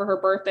 Lisa, for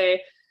her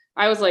birthday,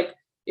 I was like,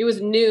 it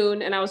was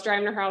noon and I was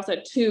driving to her house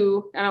at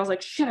 2, and I was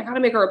like, shit, I got to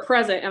make her a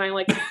present. And I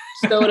like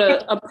sewed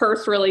a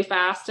purse really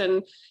fast,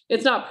 and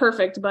it's not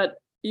perfect, but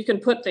you can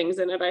put things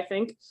in it, I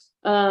think.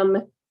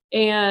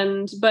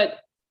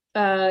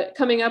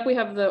 Coming up, we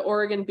have the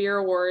Oregon Beer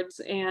Awards,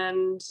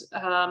 and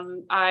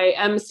I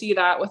MC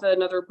that with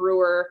another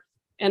brewer,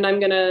 and I'm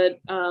gonna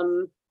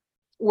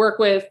work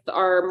with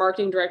our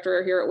marketing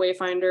director here at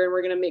Wayfinder, and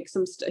we're gonna make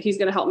some he's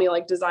gonna help me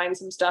like design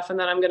some stuff, and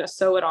then I'm gonna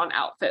sew it on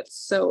outfits.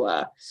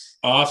 So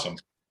awesome.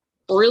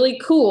 Really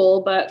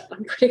cool, but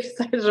I'm pretty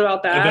excited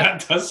about that.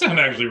 That does sound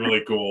actually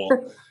really cool.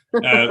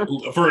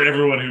 For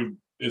everyone who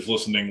is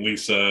listening,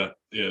 Lisa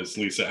is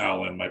Lisa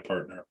Allen, my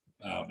partner.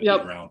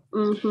 Yep.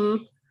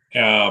 Mm-hmm.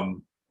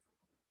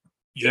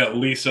 Yeah,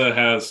 Lisa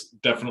has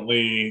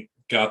definitely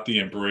got the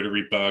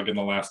embroidery bug in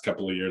the last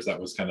couple of years. That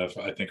was kind of,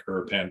 I think,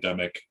 her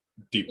pandemic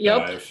deep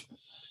dive.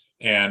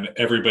 And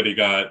everybody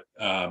got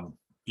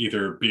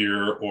either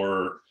beer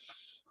or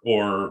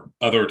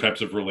other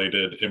types of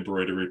related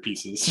embroidery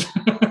pieces.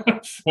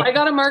 I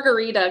got a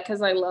margarita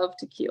because I love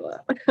tequila.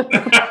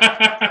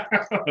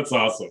 That's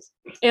awesome.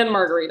 And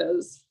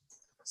margaritas.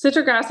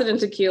 Citric acid and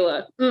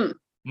tequila.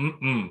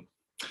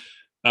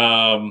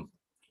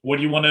 What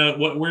do you want to,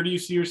 where do you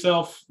see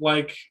yourself?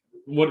 Like,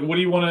 what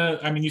do you want to,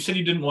 I mean, you said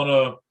you didn't want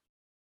to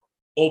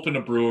open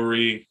a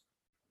brewery.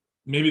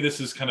 Maybe this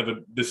is kind of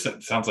this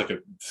sounds like a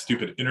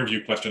stupid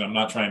interview question. I'm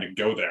not trying to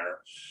go there.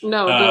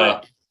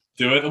 No,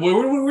 do it.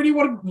 What do you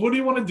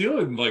want to do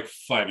in like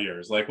 5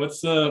 years? Like,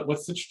 what's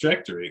the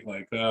trajectory?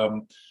 Like,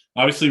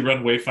 obviously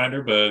run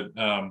Wayfinder, but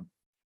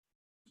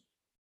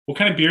what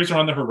kind of beers are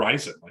on the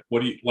horizon?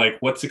 Like,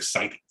 what's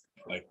exciting?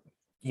 Like,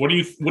 what are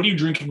you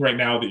drinking right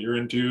now that you're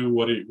into?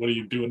 What are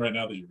you doing right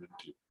now that you're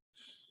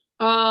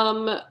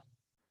into?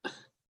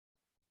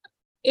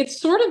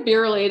 It's sort of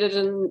beer related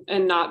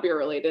and not beer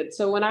related.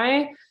 So when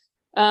I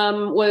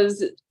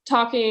was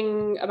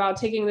talking about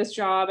taking this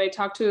job, I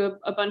talked to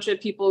a bunch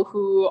of people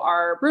who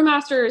are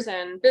brewmasters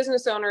and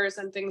business owners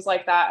and things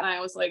like that. And I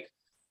was like,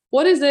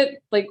 what is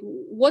it? Like,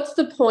 what's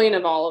the point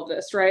of all of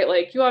this, right?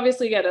 Like, you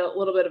obviously get a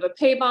little bit of a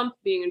pay bump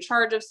being in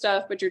charge of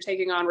stuff, but you're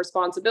taking on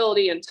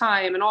responsibility and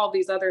time and all of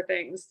these other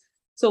things.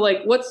 So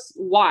like,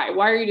 why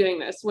are you doing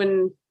this?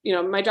 When,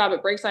 my job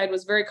at Breakside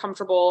was very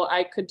comfortable.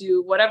 I could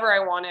do whatever I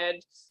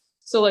wanted.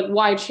 So like,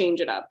 why change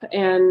it up?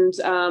 And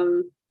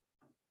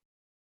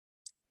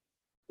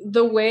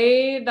the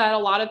way that a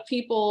lot of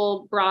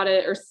people brought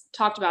it or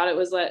talked about it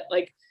was that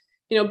like,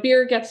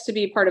 beer gets to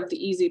be part of the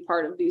easy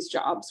part of these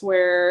jobs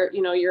where,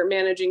 you're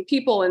managing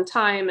people and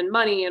time and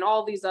money and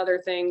all these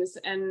other things.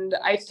 And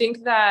I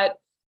think that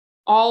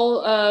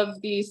all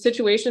of the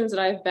situations that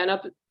I've been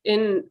up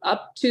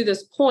to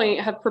this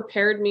point have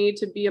prepared me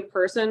to be a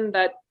person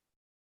that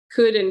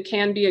could and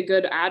can be a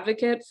good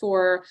advocate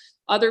for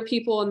other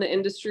people in the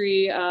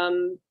industry.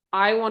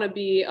 I want to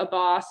be a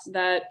boss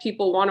that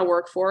people want to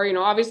work for.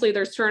 Obviously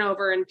there's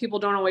turnover and people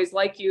don't always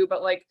like you,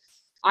 but like,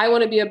 I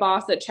want to be a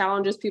boss that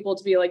challenges people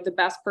to be like the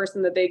best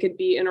person that they could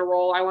be in a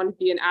role. I want to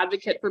be an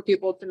advocate for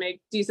people to make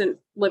decent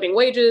living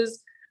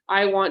wages.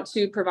 I want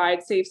to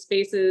provide safe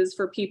spaces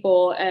for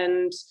people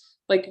and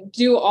like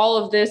do all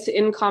of this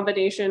in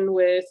combination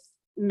with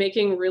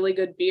making really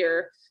good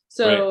beer.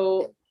 So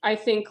right. I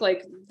think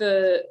like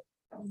the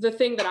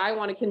thing that I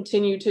want to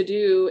continue to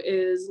do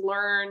is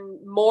learn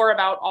more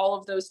about all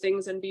of those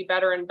things and be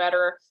better and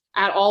better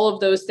at all of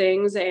those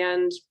things.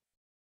 And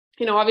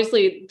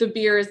obviously the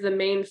beer is the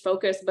main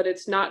focus, but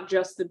it's not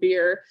just the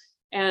beer.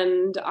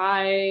 And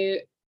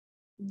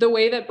the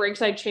way that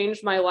Breakside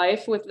changed my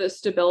life with the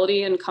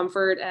stability and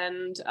comfort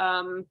and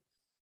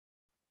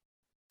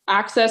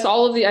access,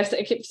 all of I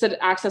said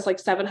access like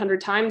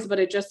 700 times, but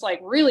it just like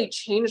really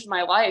changed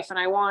my life. And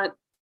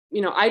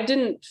I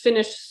didn't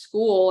finish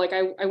school. Like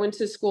I went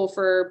to school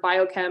for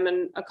biochem,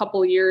 and a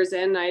couple of years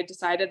in, I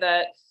decided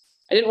that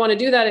I didn't want to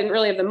do that. I didn't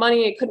really have the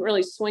money. I couldn't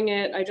really swing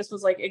it. I just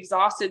was like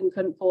exhausted and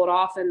couldn't pull it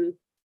off. And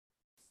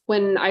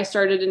when I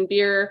started in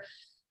beer,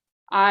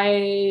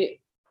 I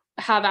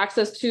have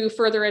access to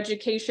further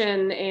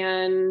education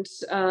and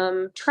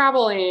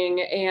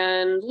traveling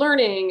and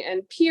learning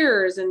and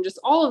peers and just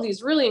all of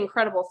these really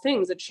incredible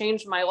things that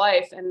changed my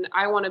life. And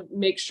I want to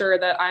make sure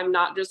that I'm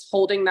not just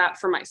holding that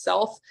for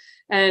myself,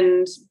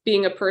 and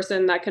being a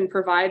person that can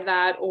provide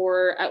that,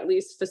 or at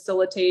least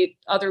facilitate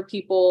other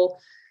people,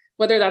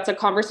 whether that's a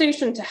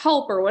conversation to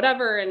help or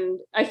whatever. And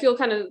I feel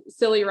kind of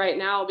silly right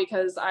now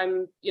because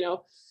I'm,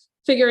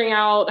 figuring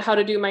out how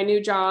to do my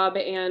new job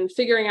and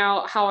figuring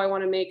out how I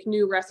want to make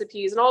new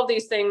recipes and all of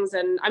these things.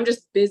 And I'm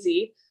just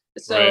busy.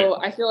 So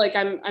right. I feel like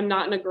I'm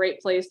not in a great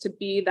place to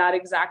be that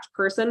exact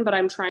person, but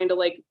I'm trying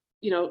to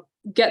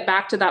get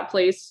back to that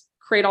place,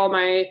 create all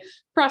my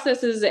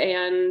processes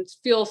and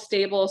feel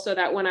stable so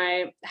that when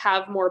I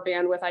have more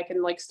bandwidth, I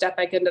can step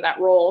back into that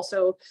role.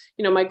 So,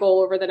 my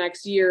goal over the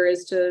next year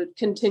is to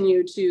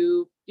continue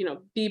to,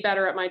 be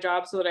better at my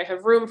job so that I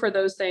have room for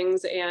those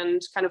things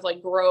and kind of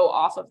grow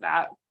off of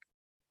that.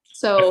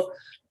 So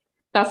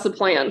that's the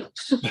plan.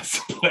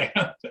 That's the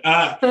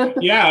plan.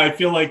 Yeah, I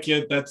feel like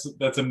that's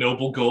a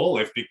noble goal.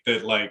 I think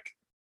that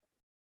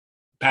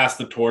pass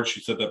the torch.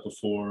 You said that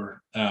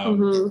before.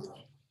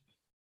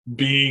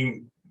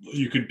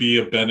 You could be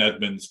a Ben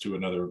Edmonds to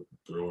another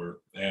brewer,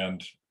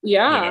 and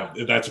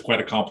that's quite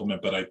a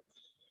compliment. But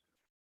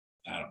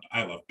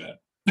I love Ben.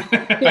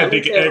 Yeah, I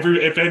think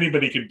if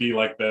anybody could be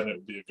like Ben, it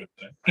would be a good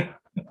thing.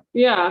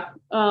 Yeah.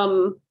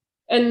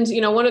 And,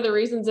 one of the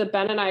reasons that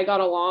Ben and I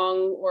got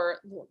along, or,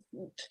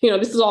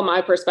 this is all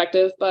my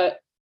perspective, but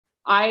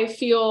I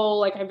feel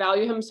like I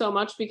value him so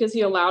much because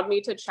he allowed me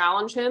to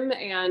challenge him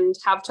and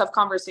have tough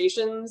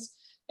conversations.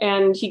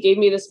 And he gave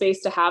me the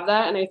space to have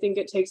that. And I think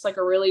it takes a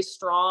really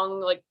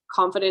strong,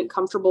 confident,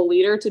 comfortable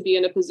leader to be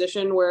in a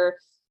position where,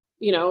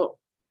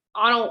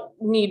 I don't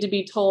need to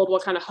be told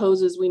what kind of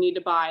hoses we need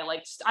to buy.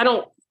 I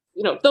don't,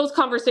 those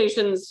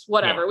conversations,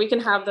 whatever, we can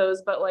have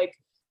those, but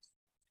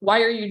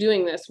why are you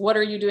doing this? What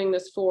are you doing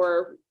this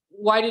for?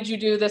 Why did you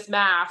do this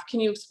math? Can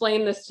you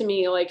explain this to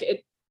me?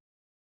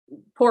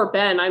 Poor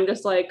Ben. I'm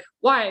just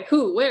why,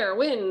 who, where,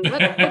 when,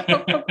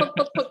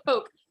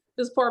 poke.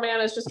 This poor man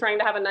is just trying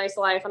to have a nice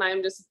life. And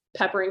I'm just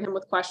peppering him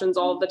with questions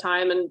all of the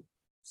time, and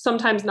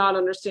sometimes not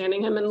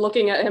understanding him and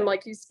looking at him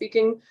like he's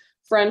speaking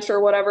French or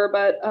whatever.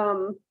 But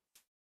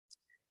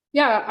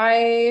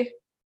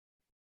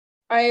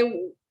I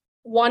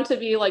want to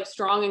be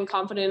strong and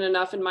confident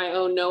enough in my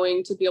own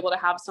knowing to be able to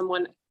have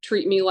someone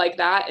treat me like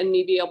that and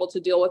me be able to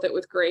deal with it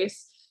with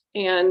grace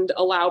and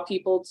allow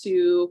people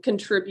to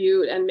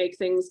contribute and make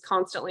things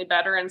constantly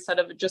better, instead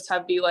of just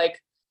be I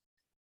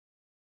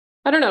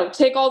don't know,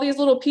 take all these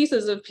little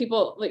pieces of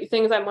people,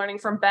 things I'm learning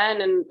from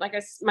Ben. And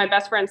my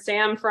best friend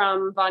Sam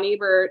from Von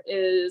Ebert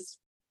is,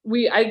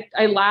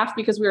 I laugh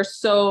because we are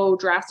so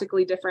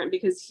drastically different,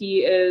 because he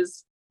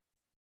is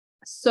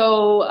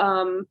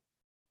so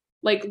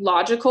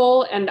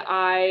logical, and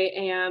I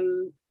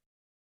am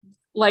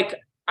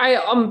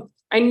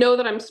I know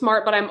that I'm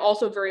smart, but I'm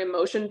also very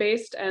emotion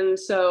based. And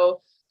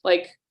so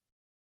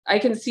I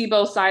can see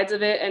both sides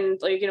of it. And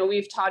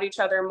we've taught each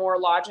other more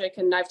logic,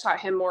 and I've taught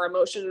him more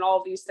emotion and all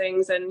of these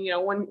things. And,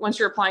 once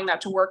you're applying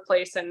that to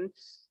workplace, and,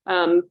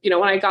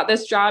 when I got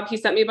this job, he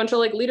sent me a bunch of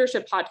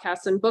leadership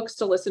podcasts and books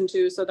to listen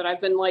to, so that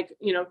I've been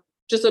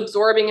just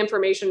absorbing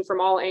information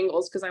from all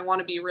angles, because I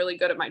want to be really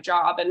good at my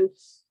job. And,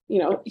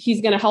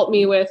 he's going to help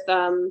me with,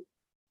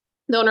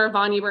 the owner of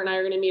Von Ebert and I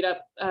are going to meet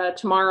up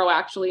tomorrow,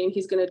 actually, and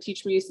he's going to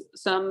teach me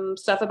some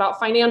stuff about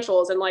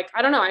financials. And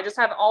I don't know, I just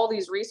have all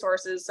these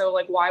resources. So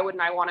why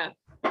wouldn't I want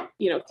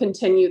to,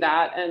 continue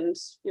that? And,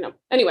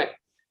 anyway.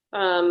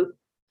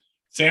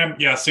 Sam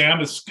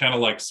is kind of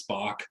like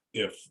Spock,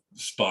 if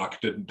Spock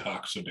didn't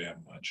talk so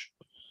damn much.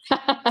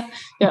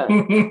 Yeah.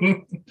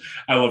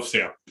 I love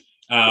Sam.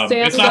 Sam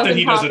it's not that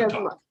he doesn't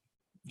talk.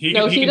 He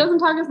doesn't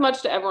talk as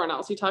much to everyone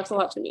else. He talks a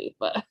lot to me,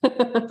 but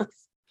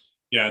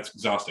yeah, it's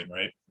exhausting,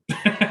 right?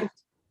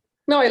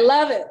 No, I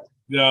love it.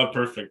 Yeah,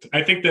 perfect.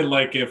 I think that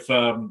if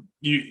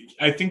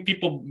I think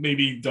people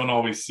maybe don't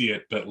always see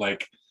it, but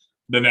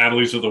the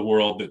Natalies of the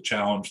world that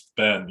challenged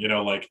Ben, you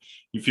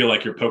feel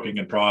like you're poking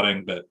and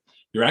prodding, but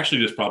you're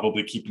actually just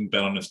probably keeping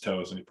Ben on his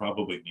toes, and he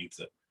probably needs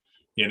it.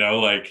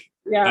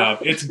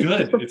 It's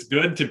good. It's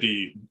good to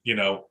be,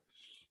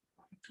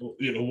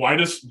 why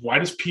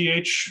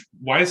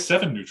is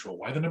 7 neutral?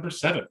 Why the number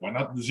 7? Why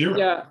not 0?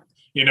 Yeah.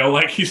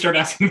 You start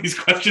asking these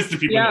questions to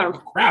people, and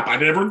crap, I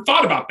never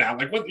thought about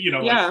that. What,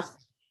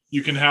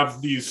 you can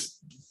have these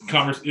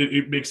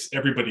it makes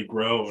everybody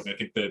grow. And I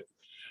think that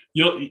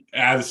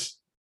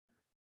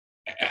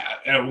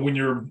when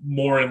you're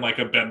more in like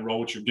a bed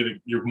roll, which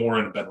you're more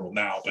in a bed roll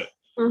now, but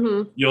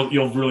Mm-hmm.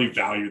 you'll really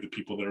value the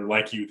people that are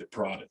like you that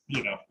brought it.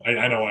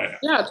 I know I have.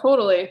 Yeah,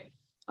 totally.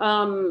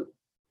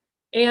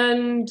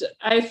 And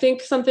I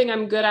think something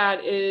I'm good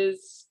at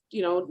is,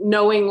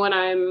 knowing when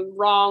I'm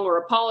wrong or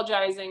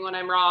apologizing when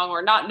I'm wrong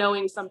or not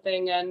knowing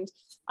something. And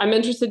I'm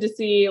interested to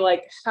see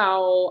like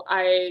how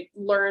I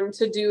learn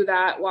to do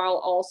that while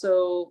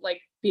also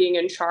like being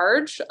in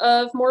charge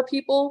of more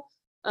people.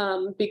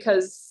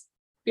 Because,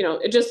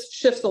 it just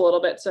shifts a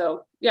little bit.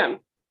 So yeah,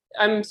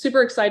 I'm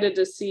super excited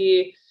to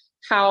see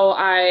how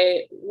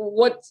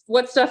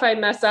what stuff I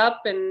mess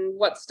up and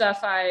what stuff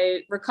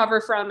I recover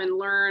from and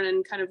learn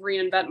and kind of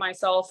reinvent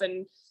myself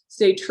and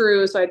stay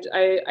true. So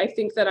I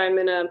think that I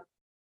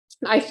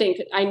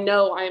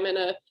know I'm in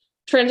a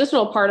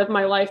transitional part of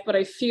my life, but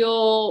I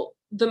feel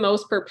the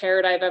most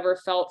prepared I've ever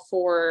felt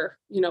for,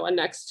 a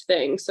next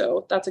thing.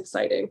 So that's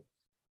exciting.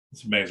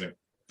 It's amazing.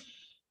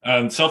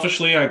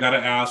 Selfishly, I got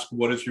to ask,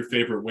 what is your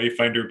favorite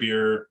Wayfinder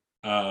beer?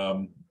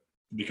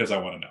 Because I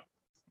want to know.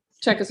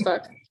 Check as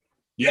fuck.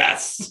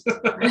 Yes.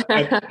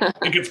 I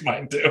think it's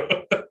mine too.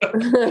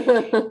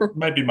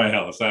 Might be my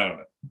Hellas. I don't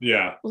know.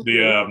 Yeah.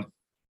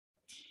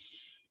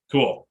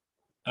 Cool.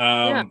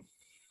 Yeah.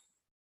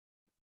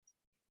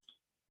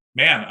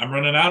 Man, I'm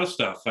running out of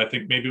stuff. I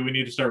think maybe we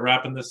need to start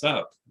wrapping this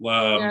up. We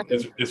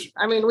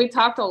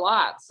talked a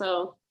lot,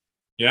 so.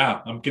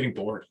 Yeah, I'm getting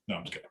bored. No,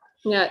 I'm just kidding.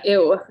 Yeah,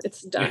 ew,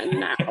 it's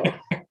done now.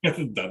 It's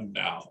done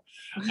now.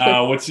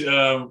 What's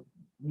new?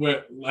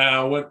 We'll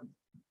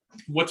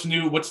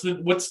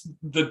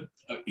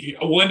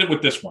end it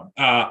with this one.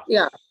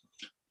 Yeah.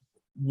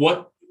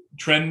 What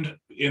trend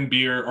in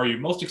beer are you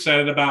most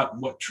excited about?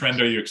 What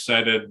trend are you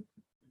excited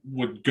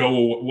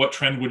what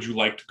trend would you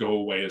like to go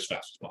away as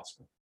fast as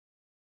possible?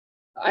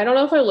 I don't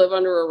know if I live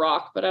under a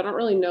rock, but I don't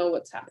really know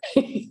what's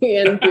happening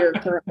in beer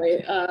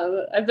currently.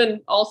 I've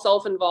been all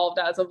self-involved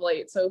as of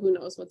late, so who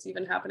knows what's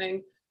even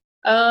happening.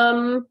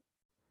 Ralph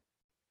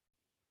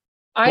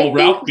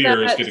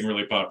beer is getting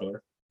really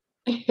popular.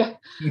 Yeah.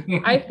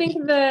 I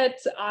think that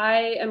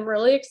I am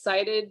really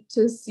excited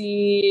to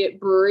see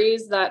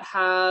breweries that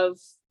have,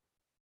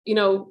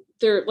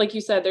 there, like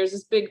you said, there's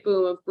this big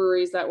boom of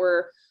breweries that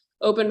were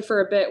open for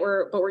a bit,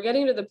 but we're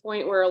getting to the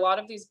point where a lot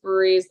of these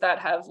breweries that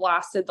have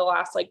lasted the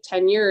last like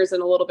 10 years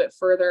and a little bit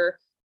further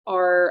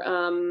are,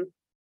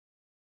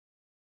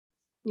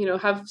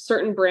 have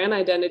certain brand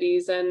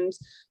identities. And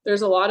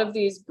there's a lot of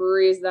these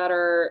breweries that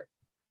are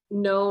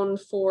known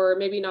for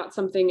maybe not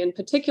something in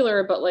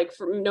particular, but like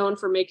known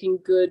for making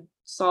good,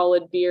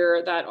 solid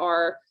beer that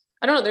are,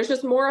 I don't know, there's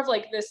just more of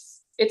like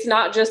this, it's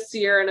not just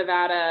Sierra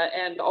Nevada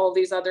and all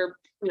these other,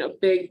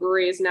 big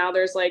breweries. Now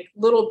there's like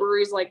little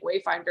breweries like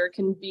Wayfinder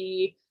can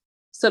be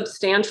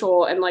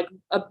substantial and like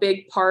a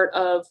big part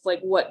of like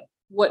what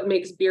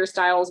makes beer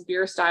styles.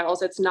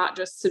 It's not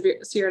just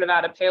Sierra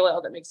Nevada Pale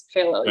Ale that makes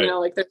Pale Ale, right.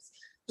 Like there's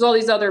all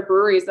these other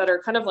breweries that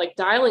are kind of like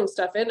dialing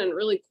stuff in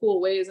really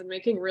cool ways and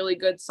making really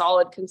good,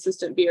 solid,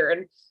 consistent beer.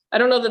 And I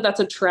don't know that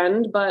that's a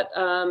trend, but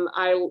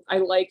I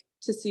like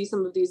to see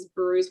some of these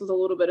breweries with a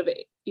little bit of,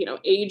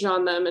 age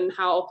on them and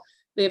how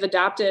they've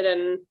adapted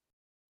and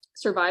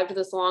survived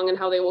this long and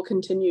how they will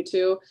continue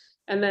to.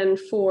 And then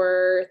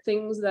for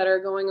things that are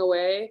going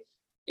away,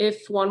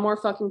 if one more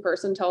fucking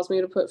person tells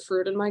me to put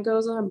fruit in my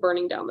Goza, I'm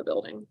burning down the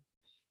building.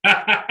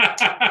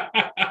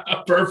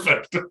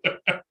 Perfect.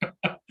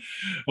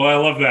 Well, I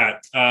love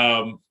that.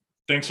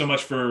 Thanks so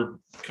much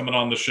for coming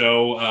on the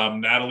show.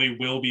 Natalie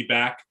will be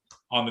back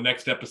on the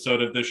next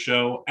episode of this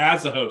show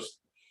as a host,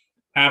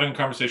 having a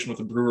conversation with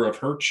a brewer of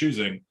her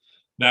choosing.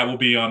 That will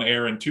be on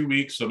air in 2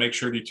 weeks, so make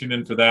sure to tune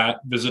in for that.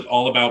 Visit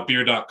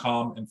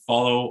allaboutbeer.com and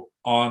follow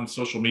on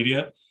social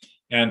media.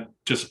 And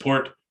to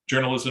support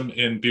journalism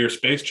in beer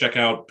space, check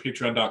out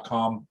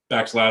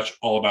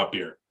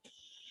patreon.com/allaboutbeer.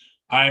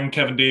 I'm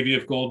Kevin Davey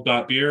of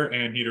Gold.Beer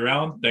and Heater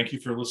Allen. Thank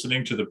you for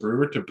listening to the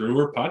Brewer to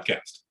Brewer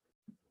podcast.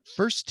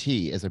 First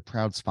Tea is a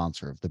proud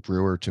sponsor of the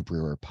Brewer to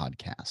Brewer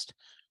podcast.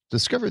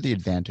 Discover the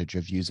advantage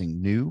of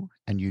using new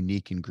and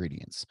unique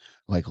ingredients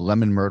like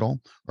lemon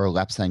myrtle or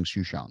Lapsang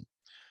Souchong.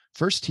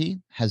 First Tea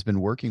has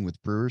been working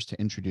with brewers to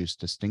introduce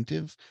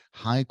distinctive,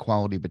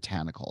 high-quality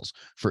botanicals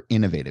for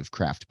innovative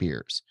craft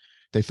beers.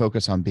 They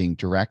focus on being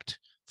direct,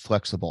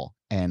 flexible,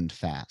 and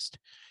fast.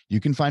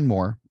 You can find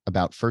more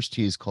about First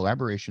Tea's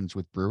collaborations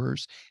with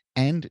brewers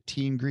and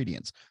tea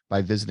ingredients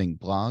by visiting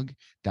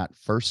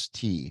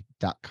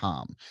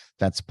blog.firsttea.com.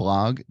 That's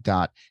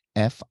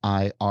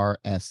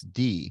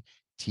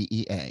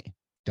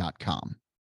blog.firsttea.com.